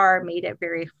PR made it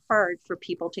very hard for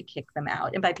people to kick them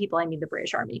out. And by people, I mean the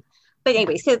British Army. But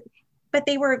anyway, but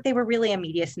they were really a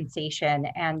media sensation,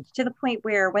 and to the point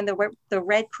where when the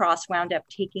Red Cross wound up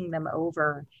taking them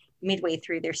over midway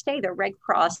through their stay, their Red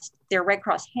Cross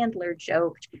handler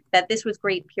joked that this was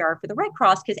great PR for the Red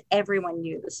Cross because everyone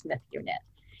knew the Smith unit.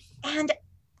 And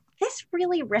this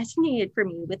really resonated for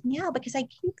me with now, because I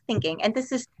keep thinking, and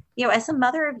this is, as a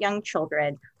mother of young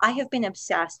children, I have been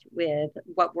obsessed with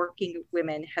what working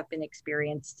women have been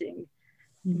experiencing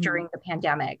during the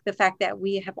pandemic. The fact that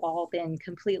we have all been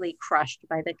completely crushed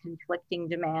by the conflicting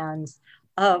demands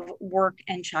of work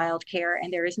and childcare,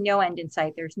 and there is no end in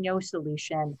sight. There's no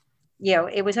solution.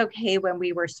 It was okay when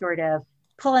we were sort of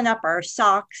pulling up our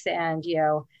socks and,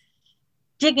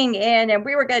 digging in, and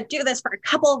we were going to do this for a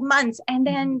couple of months. And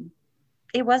then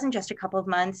it wasn't just a couple of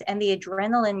months, and the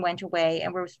adrenaline went away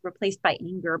and was replaced by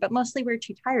anger, but mostly we're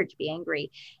too tired to be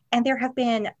angry. And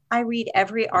I read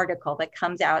every article that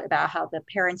comes out about how the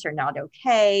parents are not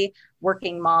okay,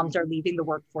 working moms are leaving the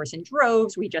workforce in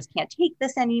droves, we just can't take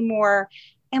this anymore.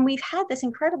 And we've had this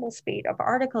incredible spate of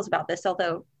articles about this,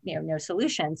 although, no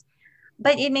solutions.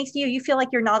 But it makes you feel like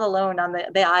you're not alone on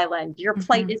the island. Your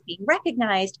plight is being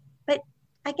recognized. But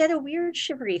I get a weird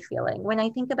shivery feeling when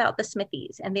I think about the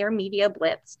Smithies and their media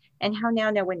blitz and how now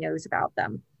no one knows about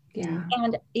them. Yeah.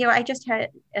 And, I just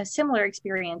had a similar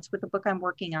experience with the book I'm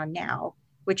working on now,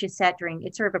 which is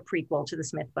it's sort of a prequel to the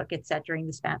Smith book. It's set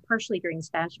partially during the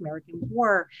Spanish-American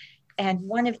War. And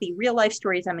one of the real life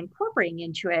stories I'm incorporating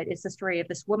into it is the story of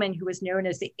this woman who was known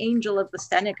as the Angel of the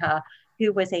Seneca,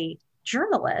 who was a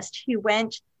journalist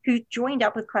who joined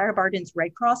up with Clara Barton's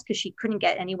Red Cross because she couldn't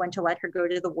get anyone to let her go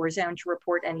to the war zone to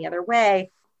report any other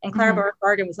way. And Clara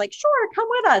Barton was like, sure, come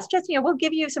with us. Just, we'll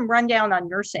give you some rundown on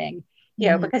nursing,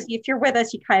 because if you're with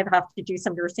us, you kind of have to do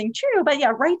some nursing too. But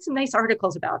yeah, write some nice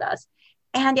articles about us.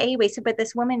 And anyway, but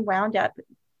this woman wound up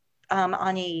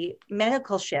on a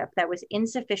medical ship that was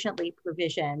insufficiently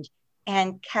provisioned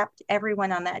and kept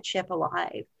everyone on that ship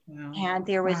alive. Wow. And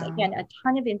there was, again, a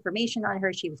ton of information on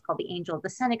her. She was called the Angel of the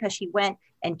Seneca. She went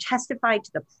and testified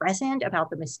to the president about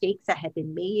the mistakes that had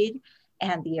been made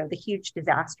and the huge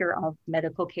disaster of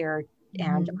medical care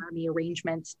and army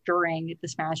arrangements during the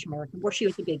Spanish-American War. She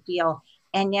was a big deal.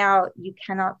 And now you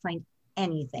cannot find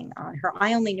anything on her.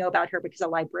 I only know about her because a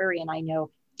librarian I know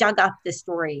dug up this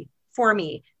story for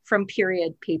me from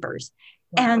period papers.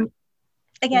 Wow. And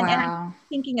again, and I'm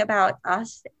thinking about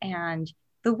us and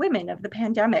the women of the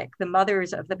pandemic, the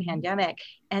mothers of the pandemic.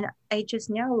 And I just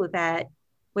know that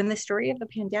when the story of the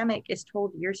pandemic is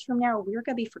told years from now, we're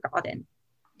going to be forgotten.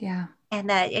 Yeah. And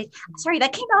that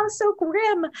that came out so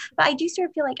grim, but I do sort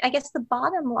of feel like, I guess the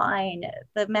bottom line,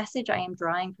 the message I am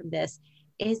drawing from this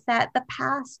is that the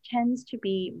past tends to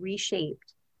be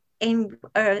reshaped. And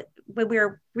when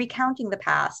we're recounting the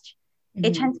past,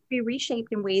 it tends to be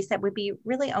reshaped in ways that would be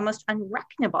really almost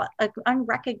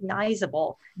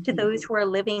unrecognizable to those who are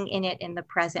living in it in the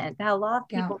present. That a lot of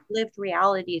people's lived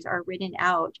realities are written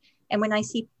out. And when I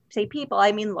say people,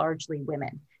 I mean largely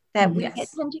women, that we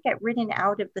tend to get written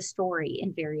out of the story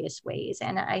in various ways.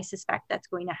 And I suspect that's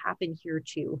going to happen here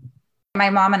too. My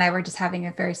mom and I were just having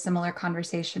a very similar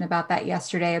conversation about that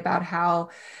yesterday, about how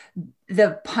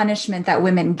the punishment that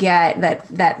women get,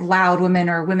 that loud women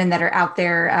or women that are out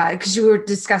there, because you were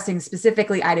discussing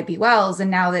specifically Ida B. Wells, and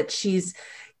now that she's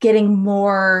getting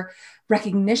more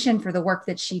recognition for the work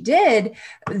that she did,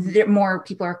 more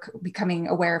people are becoming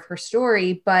aware of her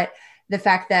story. But the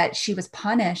fact that she was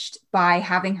punished by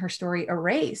having her story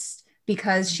erased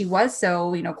because she was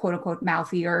so, quote unquote,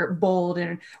 mouthy or bold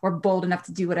or bold enough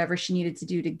to do whatever she needed to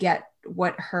do to get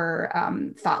what her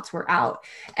thoughts were out.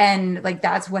 And like,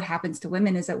 that's what happens to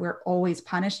women, is that we're always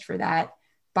punished for that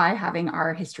by having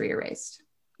our history erased.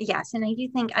 Yes. And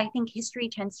I think history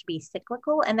tends to be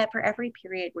cyclical, and that for every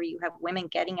period where you have women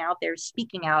getting out there,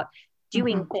 speaking out,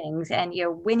 doing things and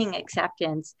winning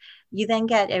acceptance, you then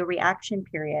get a reaction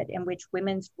period in which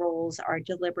women's roles are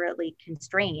deliberately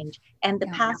constrained and the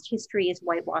past history is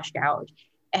whitewashed out.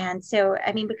 And so,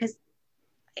 I mean, because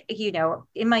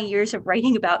in my years of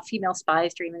writing about female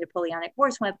spies during the Napoleonic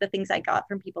Wars, one of the things I got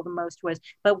from people the most was,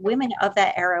 but women of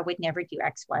that era would never do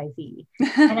X, Y, Z.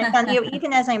 And I found,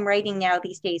 even as I'm writing now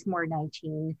these days, more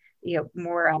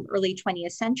early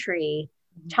 20th century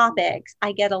topics,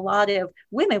 I get a lot of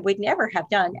women would never have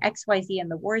done XYZ in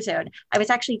the war zone. I was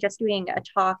actually just doing a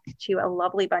talk to a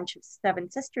lovely bunch of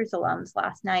Seven Sisters alums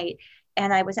last night,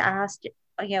 and I was asked,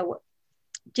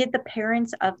 did the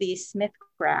parents of these Smith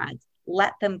grads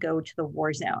let them go to the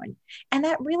war zone? And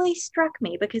that really struck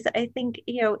me, because I think,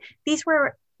 these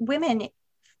were women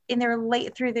in their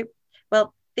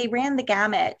they ran the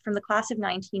gamut from the class of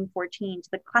 1914 to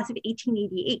the class of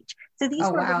 1888. So these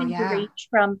were women who ranged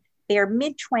from their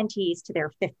mid-20s to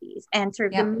their 50s. And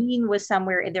sort of the mean was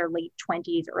somewhere in their late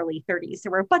 20s, early 30s.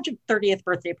 There were a bunch of 30th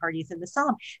birthday parties in the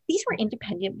Somme. These were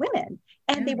independent women.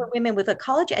 And they were women with a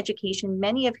college education,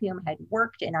 many of whom had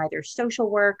worked in either social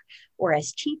work or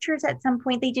as teachers at some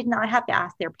point. They did not have to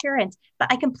ask their parents.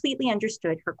 But I completely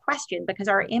understood her question, because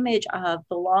our image of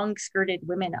the long-skirted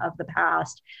women of the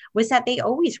past was that they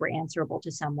always were answerable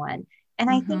to someone. And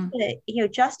I think that,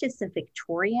 just as the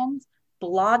Victorians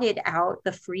blotted out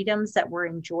the freedoms that were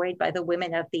enjoyed by the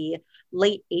women of the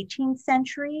late 18th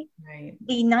century,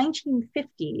 the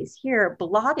 1950s here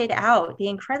blotted out the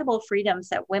incredible freedoms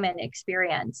that women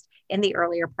experienced in the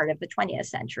earlier part of the 20th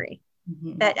century.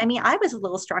 That, I mean, I was a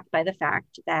little struck by the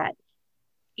fact that,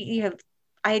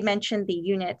 I had mentioned the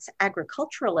unit's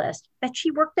agriculturalist, that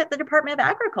she worked at the Department of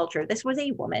Agriculture. This was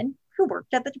a woman who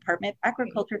worked at the Department of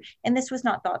Agriculture, and this was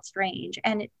not thought strange.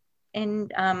 And in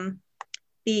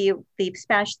the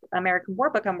Spanish American War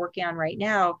book I'm working on right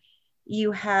now,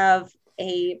 you have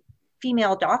a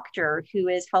female doctor who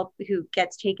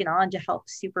gets taken on to help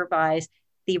supervise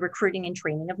the recruiting and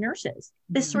training of nurses.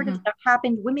 This sort of stuff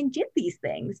happened. Women did these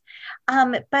things,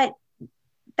 but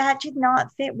that did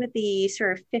not fit with the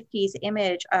sort of 50s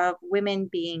image of women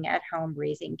being at home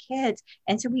raising kids.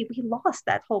 And so we lost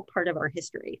that whole part of our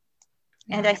history.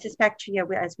 Yeah. And I suspect,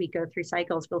 as we go through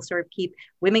cycles, we'll sort of keep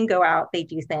women go out, they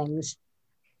do things,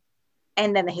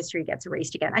 and then the history gets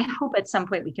erased again. I hope at some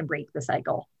point we can break the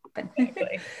cycle.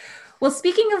 Well,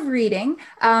 speaking of reading,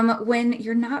 when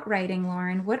you're not writing,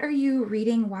 Lauren, what are you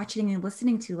reading, watching, and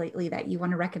listening to lately that you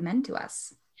want to recommend to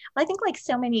us? I think, like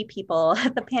so many people,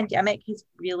 the pandemic has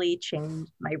really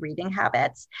changed my reading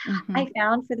habits. I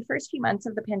found for the first few months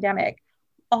of the pandemic,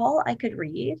 all I could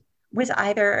read was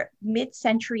either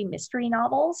mid-century mystery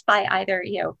novels by either,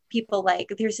 people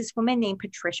like, there's this woman named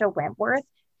Patricia Wentworth,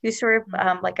 who's sort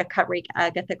of like a cut-rate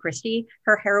Agatha Christie.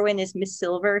 Her heroine is Miss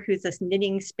Silver, who's this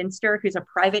knitting spinster who's a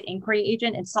private inquiry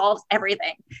agent and solves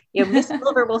everything. Miss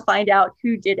Silver will find out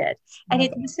who did it. And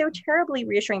it was so terribly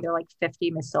reassuring. There are like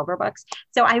 50 Miss Silver books.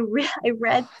 So I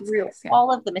read through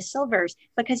all of the Miss Silvers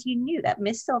because you knew that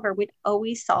Miss Silver would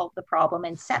always solve the problem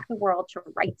and set the world to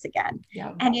rights again.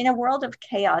 Yeah. And in a world of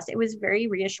chaos, it was very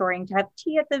reassuring to have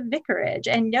tea at the vicarage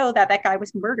and know that that guy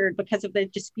was murdered because of the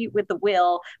dispute with the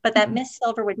will, but that Miss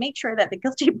Silver would make sure that the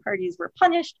guilty parties were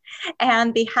punished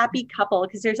and the happy couple,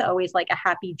 because there's always like a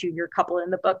happy junior couple in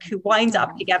the book who winds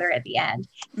up together at the end.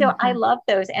 So I love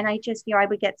those. And I just, I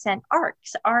would get sent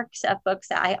arcs of books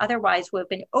that I otherwise would have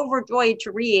been overjoyed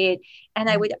to read. And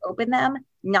I would open them,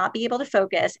 not be able to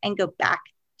focus, and go back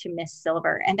to Miss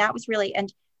Silver. And that was really,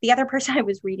 and the other person I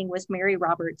was reading was Mary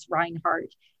Roberts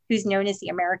Reinhardt, who's known as the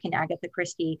American Agatha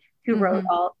Christie, who wrote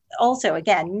also,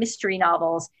 again, mystery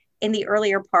novels in the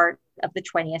earlier part of the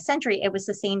 20th century. It was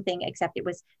the same thing, except it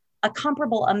was a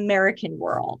comparable American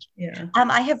world. Yeah.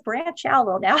 I have branched out a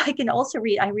little now. I can also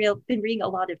read, been reading a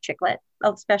lot of chick lit,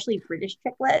 especially British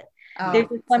chick lit. There's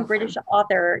this one British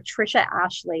author, Trisha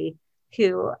Ashley,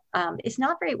 who is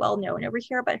not very well known over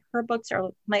here, but her books are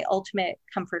my ultimate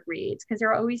comfort reads because there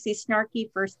are always these snarky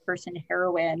first person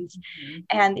heroines.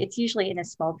 And it's usually in a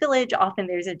small village. Often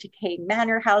there's a decaying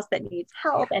manor house that needs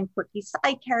help and quirky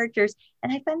side characters.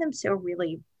 And I find them so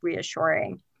really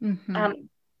reassuring.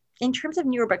 In terms of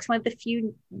newer books, one of the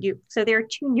few so there are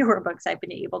two newer books I've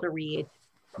been able to read.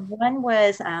 One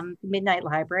was Midnight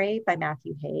Library by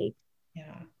Matthew Haig.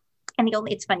 Yeah. And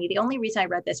it's funny, the only reason I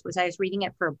read this was I was reading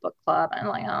it for a book club. I'm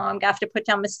like, I'm gonna have to put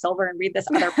down Miss Silver and read this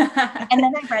other book. And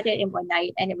then I read it in one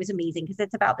night and it was amazing because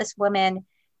it's about this woman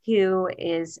who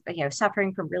is,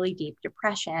 suffering from really deep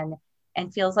depression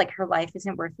and feels like her life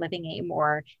isn't worth living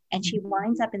anymore. And she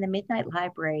winds up in the Midnight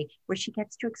Library where she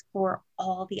gets to explore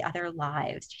all the other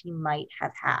lives she might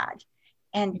have had.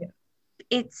 And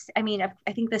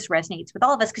I think this resonates with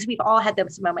all of us because we've all had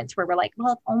those moments where we're like,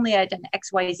 well, if only I'd done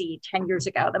XYZ 10 years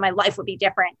ago, then my life would be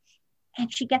different.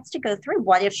 And she gets to go through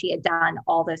what if she had done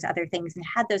all those other things and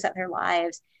had those other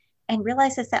lives and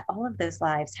realizes that all of those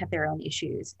lives have their own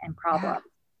issues and problems.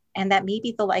 Yeah. And that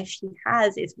maybe the life she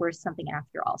has is worth something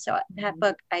after all. So that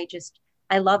book,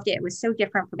 I loved it. It was so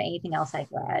different from anything else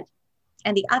I've read.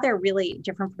 And the other really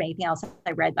different from anything else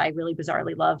I read, but I really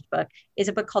bizarrely loved book is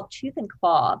a book called Tooth and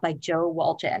Claw by Joe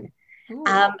Walton.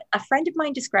 A friend of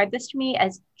mine described this to me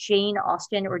as Jane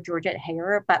Austen or Georgette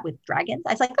Heyer, but with dragons.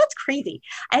 I was like, that's crazy.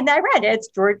 And I read it.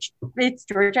 It's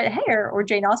Georgette Heyer or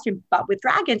Jane Austen, but with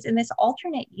dragons in this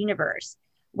alternate universe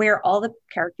where all the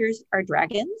characters are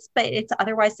dragons, but it's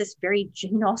otherwise this very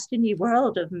Jane Austen-y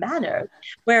world of manners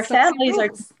where families are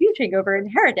disputing over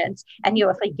inheritance. And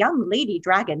if a young lady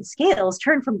dragon scales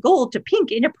turn from gold to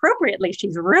pink inappropriately,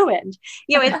 she's ruined.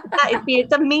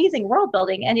 It's amazing world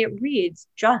building, and it reads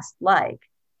just like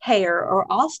Heyer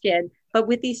or Austen, but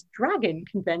with these dragon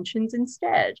conventions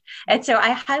instead. And so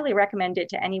I highly recommend it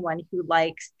to anyone who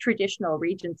likes traditional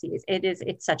regencies.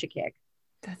 It's such a kick.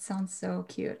 That sounds so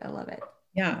cute. I love it.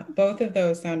 Yeah, both of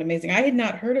those sound amazing. I had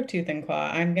not heard of Tooth and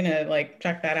Claw. I'm gonna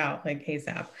check that out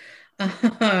ASAP.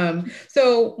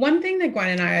 So one thing that Gwen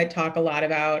and I talk a lot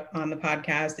about on the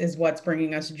podcast is what's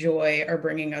bringing us joy or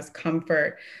bringing us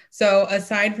comfort. So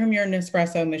aside from your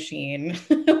Nespresso machine,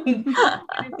 what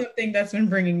is something that's been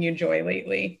bringing you joy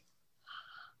lately?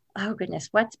 Oh goodness,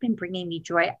 what's been bringing me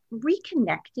joy?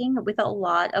 Reconnecting with a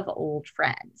lot of old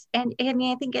friends. And I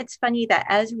mean, I think it's funny that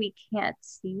as we can't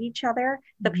see each other,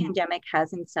 the pandemic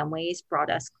has in some ways brought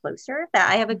us closer. That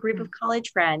I have a group of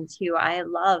college friends who I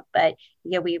love, but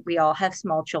we all have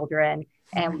small children,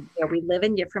 and we live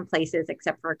in different places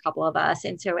except for a couple of us.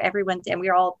 And so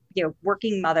we're all,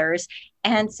 working mothers.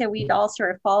 And so we'd all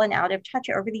sort of fallen out of touch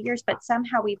over the years, but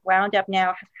somehow we've wound up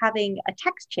now having a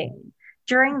text chain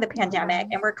during the pandemic,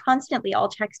 and we're constantly all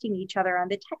texting each other on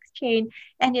the text chain.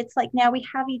 And it's like now we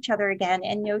have each other again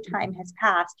and no time has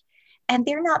passed. And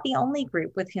they're not the only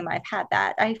group with whom I've had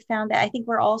that. I found that I think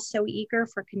we're all so eager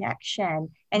for connection,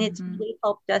 and it's really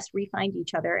helped us re-find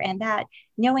each other. And that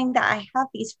knowing that I have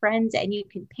these friends and you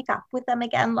can pick up with them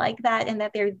again like that, and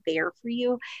that they're there for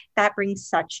you, that brings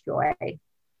such joy.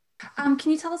 Can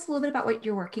you tell us a little bit about what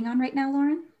you're working on right now,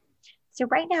 Lauren? So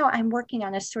right now I'm working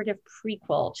on a sort of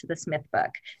prequel to the Smith book,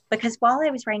 because while I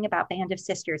was writing about Band of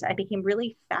Sisters, I became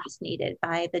really fascinated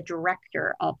by the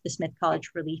director of the Smith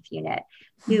College Relief Unit,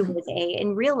 who was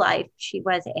in real life, she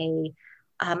was a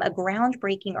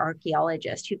groundbreaking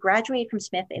archaeologist who graduated from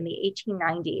Smith in the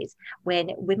 1890s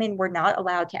when women were not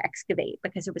allowed to excavate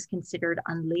because it was considered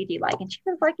unladylike. And she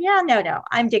was like, yeah, no,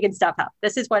 I'm digging stuff up.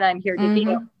 This is what I'm here to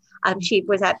do. She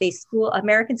was at the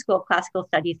American School of Classical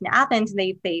Studies in Athens,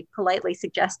 and they politely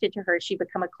suggested to her she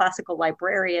become a classical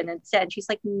librarian instead. She's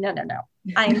like, no,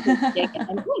 I'm going to dig, and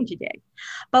I'm going to dig.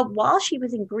 But while she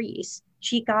was in Greece,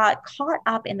 she got caught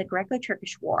up in the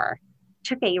Greco-Turkish War,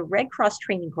 took a Red Cross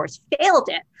training course, failed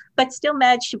it, but still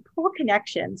managed to pull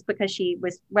connections because she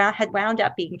had wound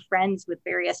up being friends with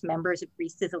various members of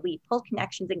Greece's elite, pulled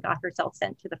connections and got herself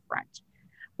sent to the front,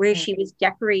 where she was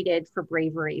decorated for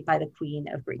bravery by the Queen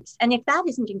of Greece. And if that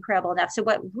isn't incredible enough, so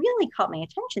what really caught my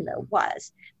attention though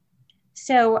was,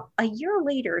 so a year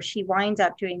later, she winds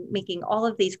up making all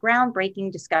of these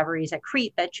groundbreaking discoveries at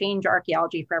Crete that change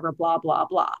archaeology forever, blah, blah,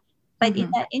 blah. But in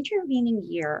that intervening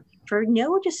year, for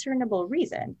no discernible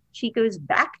reason, she goes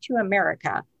back to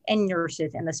America and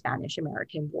nurses in the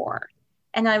Spanish-American War.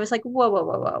 And I was like,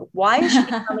 whoa. Why is she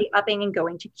suddenly upping and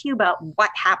going to Cuba?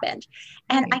 What happened?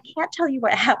 And I can't tell you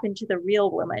what happened to the real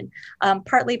woman,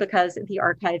 partly because the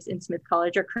archives in Smith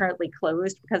College are currently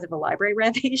closed because of a library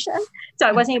renovation. So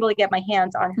I wasn't able to get my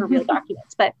hands on her real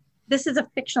documents. But this is a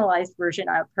fictionalized version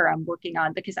of her I'm working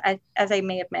on, because as I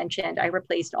may have mentioned, I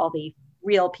replaced all the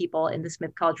real people in the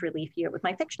Smith College Relief Unit with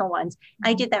my fictional ones.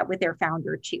 I did that with their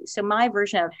founder too. So my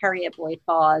version of Harriet Boyd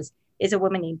Hawes is a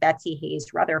woman named Betsy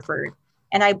Hayes Rutherford.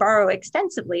 And I borrow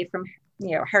extensively from,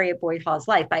 Harriet Boyd Hawes'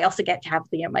 life. I also get to have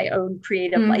my own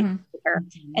creative life with her.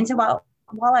 And so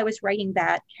while I was writing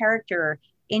that character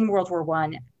in World War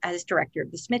I as director of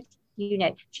the Smith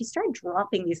unit, she started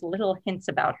dropping these little hints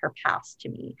about her past to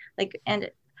me.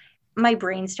 And my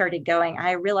brain started going.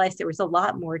 I realized there was a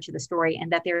lot more to the story, and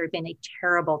that there had been a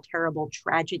terrible, terrible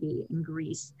tragedy in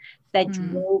Greece that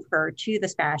drove her to the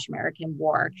Spanish-American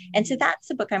War. And so that's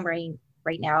the book I'm writing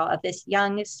right now, of this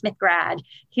young Smith grad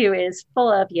who is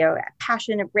full of,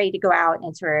 passion and ready to go out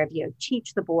and sort of,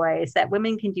 teach the boys that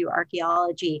women can do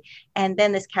archaeology. And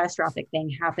then this catastrophic thing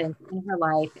happens in her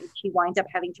life, and she winds up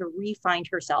having to re-find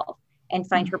herself and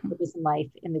find her purpose in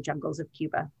life in the jungles of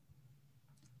Cuba.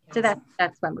 So that's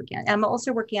what I'm working on. I'm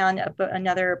also working on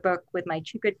another book with my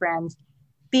two good friends,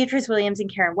 Beatrice Williams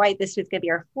and Karen White. This is going to be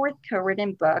our fourth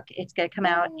co-written book. It's going to come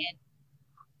out in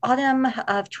autumn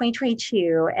of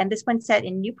 2022. And this one's set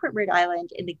in Newport, Rhode Island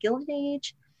in the Gilded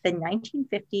Age, the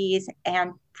 1950s,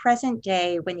 and present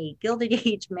day, when a Gilded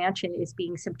Age mansion is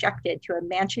being subjected to a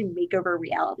mansion makeover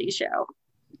reality show.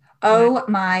 Oh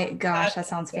my gosh, that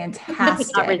sounds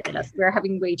fantastic. We're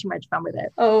having way too much fun with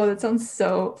it. Oh, that sounds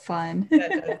so fun. That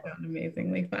does sound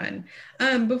amazingly fun.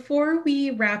 Before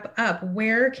we wrap up,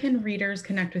 where can readers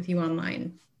connect with you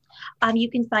online?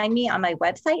 You can find me on my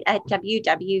website at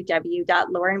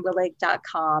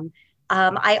www.laurenwillig.com.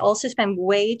 I also spend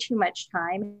way too much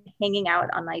time hanging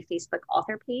out on my Facebook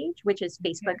author page, which is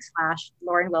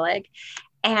Facebook.com/Lauren Willig.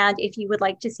 And if you would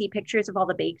like to see pictures of all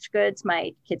the baked goods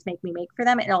my kids make me make for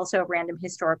them, and also random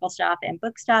historical stuff and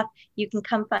book stuff, you can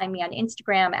come find me on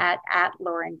Instagram at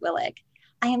Lauren Willig.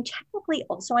 I am technically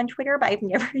also on Twitter, but I've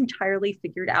never entirely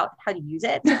figured out how to use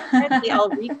it. So I'll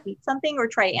retweet something or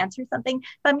try to answer something,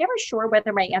 but I'm never sure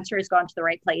whether my answer has gone to the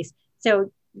right place.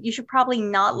 So you should probably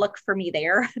not look for me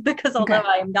there, because although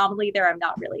I am nominally there, I'm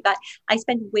not really. But I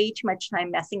spend way too much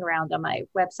time messing around on my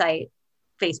website,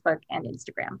 Facebook, and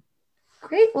Instagram.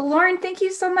 Great. Well, Lauren, thank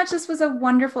you so much. This was a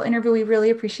wonderful interview. We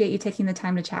really appreciate you taking the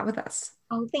time to chat with us.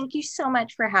 Oh, thank you so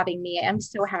much for having me. I'm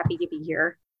so happy to be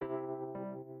here.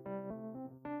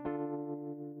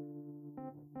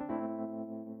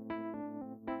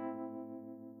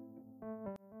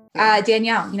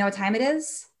 Danielle, you know what time it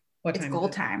is? What It's time goal is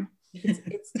it? time.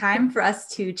 It's time for us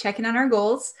to check in on our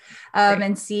goals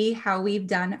and see how we've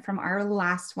done from our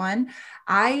last one.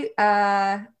 I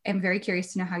am very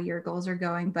curious to know how your goals are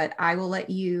going, but I will let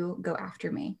you go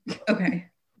after me. Okay.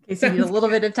 Okay, so you need a little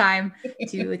bit of time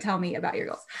to tell me about your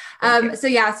goals.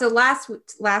 So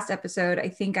last episode, I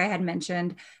think I had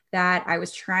mentioned that I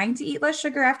was trying to eat less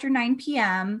sugar after 9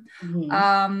 p.m.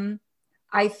 Mhm.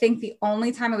 I think the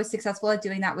only time I was successful at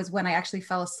doing that was when I actually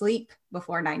fell asleep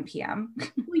before 9 p.m.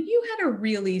 Well, you had a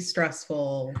really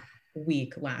stressful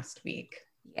week last week.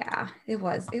 Yeah, it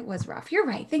was rough. You're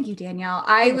right. Thank you, Danielle.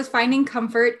 I was finding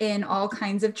comfort in all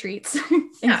kinds of treats,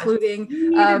 including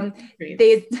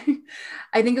they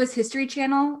I think it was History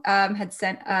Channel had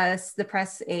sent us the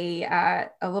press a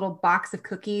little box of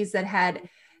cookies that had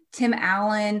Tim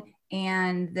Allen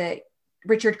and the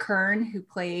Richard Kern, who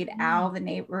played Al, the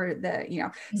neighbor,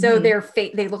 so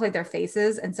they look like their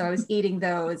faces. And so I was eating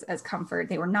those as comfort.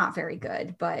 They were not very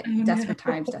good, but desperate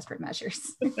times, desperate measures.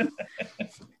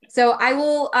 So I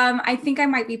will, I think I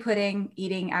might be putting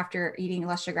eating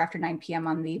less sugar after 9 p.m.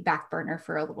 on the back burner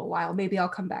for a little while. Maybe I'll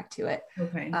come back to it.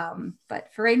 Okay.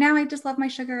 But for right now, I just love my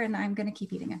sugar and I'm going to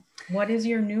keep eating it. What is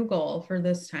your new goal for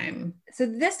this time? So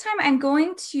this time I'm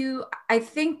going to, I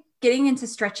think, getting into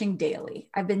stretching daily.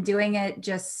 I've been doing it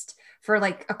just for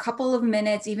like a couple of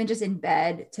minutes, even just in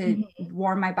bed to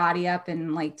warm my body up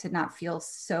and like to not feel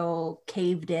so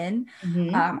caved in. I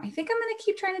think I'm going to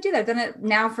keep trying to do that. I've done it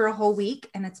now for a whole week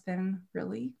and it's been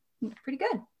really pretty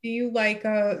good. Do you like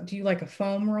a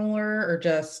foam roller or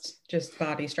just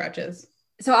body stretches?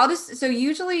 So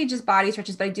usually just body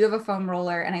stretches, but I do have a foam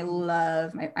roller and I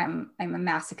love I'm a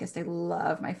masochist. I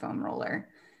love my foam roller.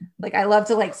 Like I love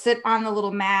to like sit on the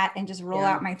little mat and just roll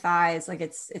out my thighs. Like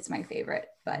it's my favorite,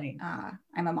 but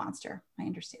I'm a monster. I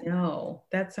understand. No,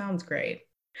 that sounds great.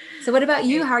 So what about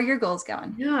you? How are your goals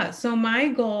going? Yeah. So my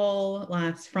goal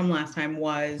from last time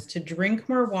was to drink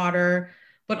more water,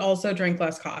 but also drink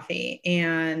less coffee.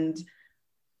 And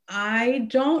I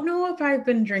don't know if I've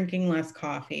been drinking less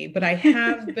coffee, but I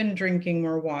have been drinking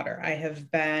more water. I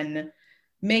have been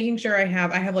making sure I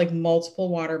have like multiple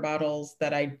water bottles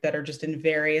that are just in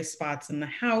various spots in the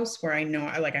house where I know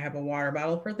I have a water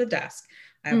bottle for the desk.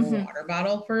 I have a water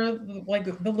bottle for like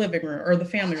the living room or the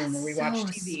family room where we watch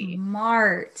TV.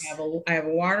 Smart. I have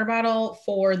a water bottle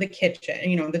for the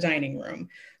kitchen, the dining room.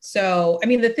 So, I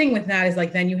mean, the thing with that is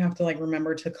like, then you have to like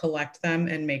remember to collect them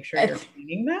and make sure you're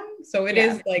cleaning them. So it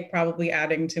is like probably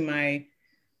adding to my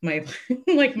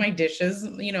like my dishes,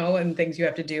 and things you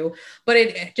have to do, but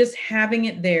it just having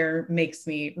it there makes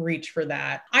me reach for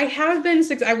that. I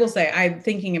will say, I'm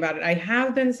thinking about it. I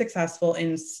have been successful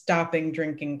in stopping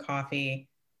drinking coffee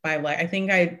by I think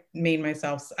I'm making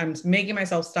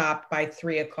myself stop by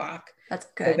 3:00. That's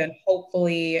good. So then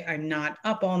hopefully I'm not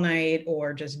up all night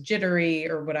or just jittery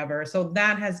or whatever. So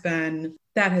that has been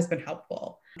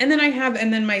helpful. And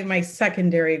then my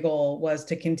secondary goal was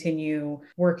to continue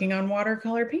working on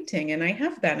watercolor painting. And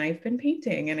I've been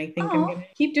painting and I think I'm going to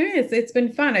keep doing it. It's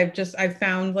been fun. I've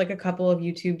found like a couple of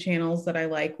YouTube channels that I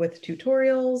like with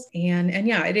tutorials and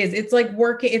yeah, it's like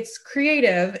working, it's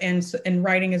creative and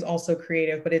writing is also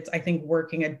creative, but it's, I think,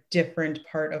 working a different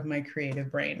part of my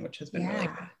creative brain, which has been really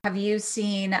good. Have you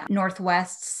seen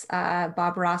Northwest's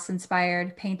Bob Ross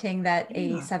inspired painting that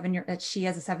she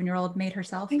as a 7-year-old made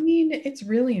herself? I mean, it's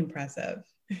really impressive.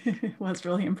 Well, it's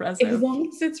really impressive. As long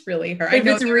as it's really her. If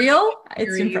it's real,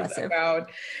 it's impressive.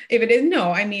 If it is,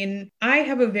 no, I mean, I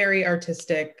have a very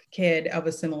artistic kid of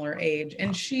a similar age,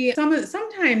 and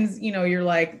sometimes, you're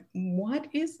like, what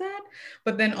is that?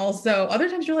 But then also other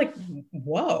times you're like,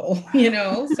 whoa,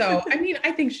 So, I mean,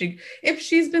 I think if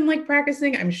she's been like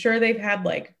practicing, I'm sure they've had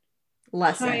like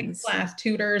lessons, class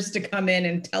tutors to come in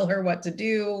and tell her what to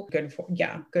do.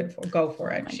 Go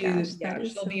for it.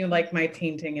 She'll be like my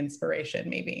painting inspiration,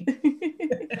 maybe.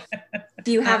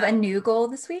 Do you have a new goal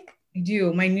this week? I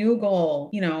do. My new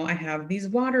goal, I have these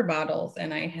water bottles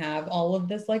and I have all of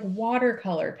this like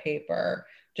watercolor paper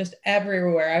just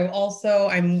everywhere.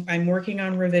 I'm working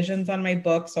on revisions on my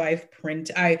book. So when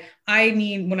I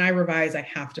revise, I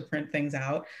have to print things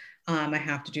out. I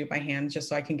have to do it by hand just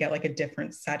so I can get like a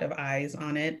different set of eyes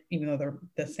on it, even though they're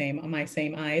my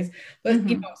same eyes. But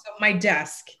so my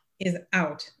desk is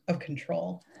out of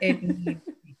control. It needs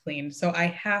to be cleaned. So I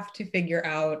have to figure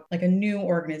out like a new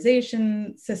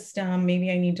organization system. Maybe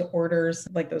I need to order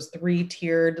like those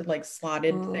 3-tiered like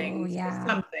slotted things.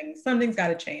 Yeah. Something's got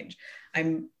to change.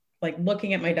 I'm like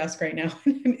looking at my desk right now.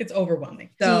 It's overwhelming.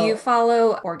 So, do you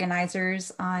follow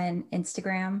organizers on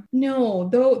Instagram? No,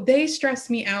 though they stress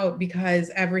me out because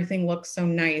everything looks so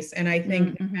nice. And I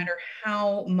think no matter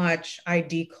how much I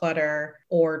declutter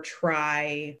or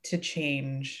try to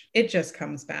change, it just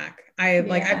comes back. I've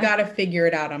got to figure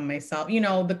it out on myself. You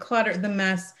know, the clutter, the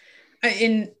mess.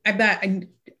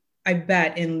 I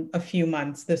bet in a few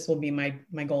months, this will be my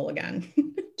goal again.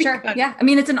 Sure. Yeah. I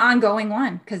mean, it's an ongoing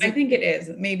one I think it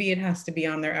is. Maybe it has to be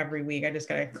on there every week. I just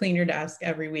got to clean your desk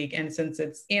every week. And since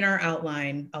it's in our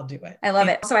outline, I'll do it. I love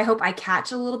it. So I hope I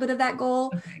catch a little bit of that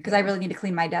goal because I really need to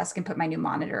clean my desk and put my new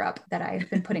monitor up that I've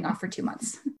been putting off for 2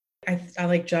 months. I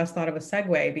like just thought of a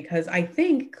segue because I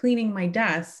think cleaning my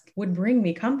desk would bring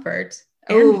me comfort.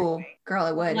 Oh, girl,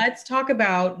 it would. Let's talk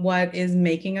about what is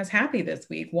making us happy this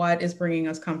week. What is bringing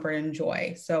us comfort and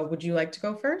joy? So would you like to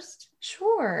go first?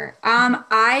 Sure.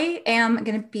 I am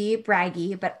going to be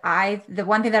braggy, but the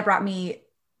one thing that brought me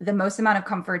the most amount of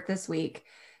comfort this week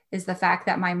is the fact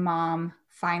that my mom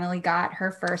finally got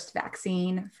her first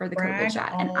vaccine for the COVID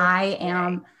shot. And I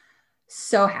am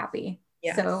so happy.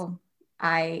 Yes. So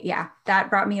that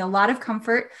brought me a lot of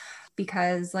comfort.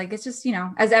 Because like, it's just, you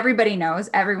know, as everybody knows,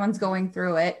 everyone's going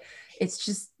through it. It's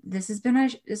just, this has been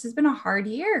a hard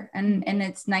year. And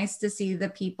it's nice to see the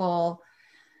people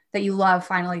that you love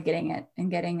finally getting it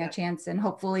and getting a chance. And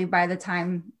hopefully by the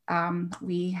time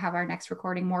we have our next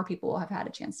recording, more people will have had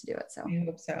a chance to do it. So I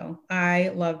hope so.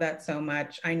 I love that so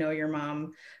much. I know your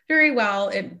mom very well.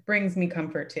 It brings me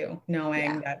comfort too,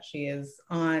 knowing that she is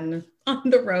on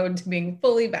the road to being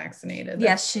fully vaccinated.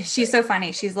 Yes, she's so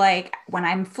funny. She's like, when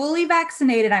I'm fully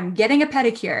vaccinated, I'm getting a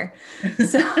pedicure.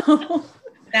 So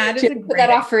that is put that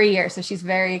off for a year. So she's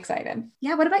very excited.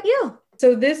 Yeah. What about you?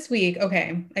 So this week,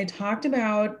 I talked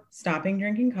about stopping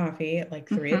drinking coffee at like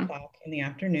 3 o'clock in the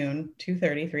afternoon,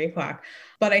 2:30, 3 o'clock,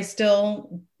 but I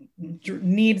still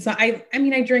need some, I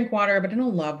mean, I drink water, but I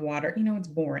don't love water. You know, it's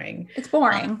boring. It's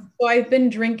boring. So I've been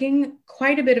drinking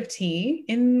quite a bit of tea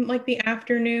in like the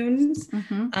afternoons.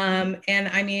 And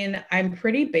I mean, I'm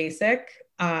pretty basic.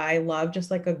 I love just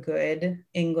like a good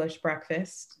English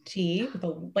breakfast tea with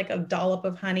a dollop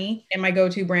of honey. And my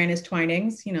go-to brand is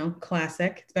Twinings, you know,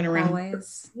 classic. It's been around for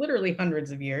literally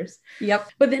hundreds of years. Yep.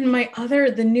 But then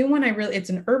the new one it's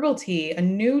an herbal tea. A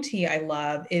new tea I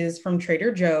love is from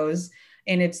Trader Joe's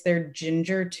and it's their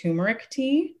ginger turmeric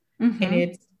tea. And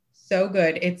it's so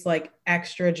good. It's like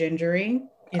extra gingery.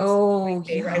 It's my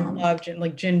favorite. I love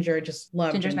ginger. Just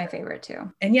love Ginger's ginger. My favorite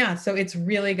too. And yeah, so it's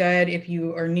really good if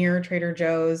you are near Trader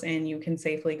Joe's and you can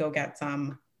safely go get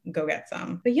some.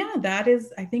 But yeah,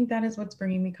 I think that is what's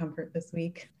bringing me comfort this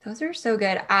week. Those are so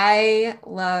good.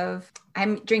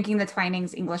 I'm drinking the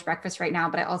Twinings English breakfast right now,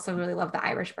 but I also really love the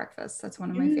Irish breakfast. That's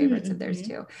one of my favorites of theirs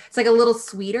too. It's like a little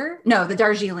sweeter. No, the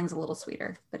Darjeeling's a little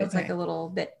sweeter, but it's like a little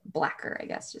bit blacker, I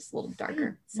guess, just a little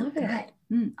darker. So love good. it.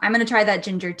 I'm going to try that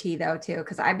ginger tea though, too,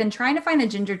 because I've been trying to find a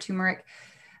ginger turmeric.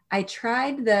 I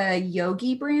tried the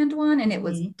Yogi brand one and it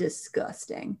was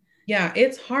disgusting. Yeah,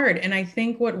 it's hard. And I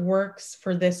think what works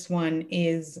for this one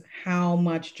is how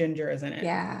much ginger is in it.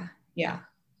 Yeah.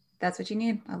 That's what you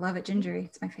need. I love it. Gingery.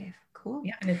 It's my fave. Cool.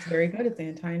 Yeah. And it's very good. It's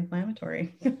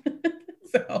anti-inflammatory.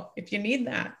 So if you need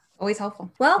that. Always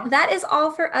helpful. Well, that is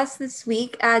all for us this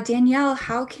week. Danielle,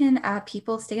 how can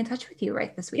people stay in touch with you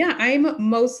this week? Yeah, I'm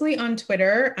mostly on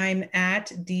Twitter. I'm at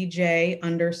DJ_dresser.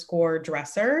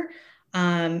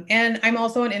 And I'm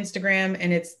also on Instagram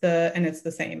and it's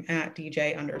the same at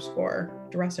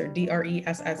DJ_dresser,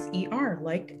 DRESSER,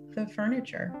 like the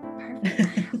furniture.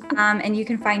 Perfect. And you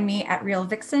can find me at Real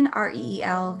Vixen,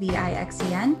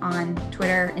 REELVIXEN on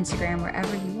Twitter, Instagram,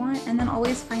 wherever you want. And then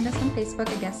always find us on Facebook,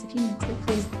 I guess, if you need to.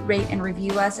 Please rate and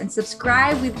review us and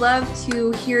subscribe. We'd love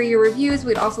to hear your reviews.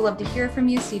 We'd also love to hear from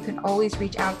you. So you can always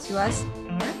reach out to us.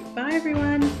 All right. Bye,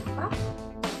 everyone. Bye.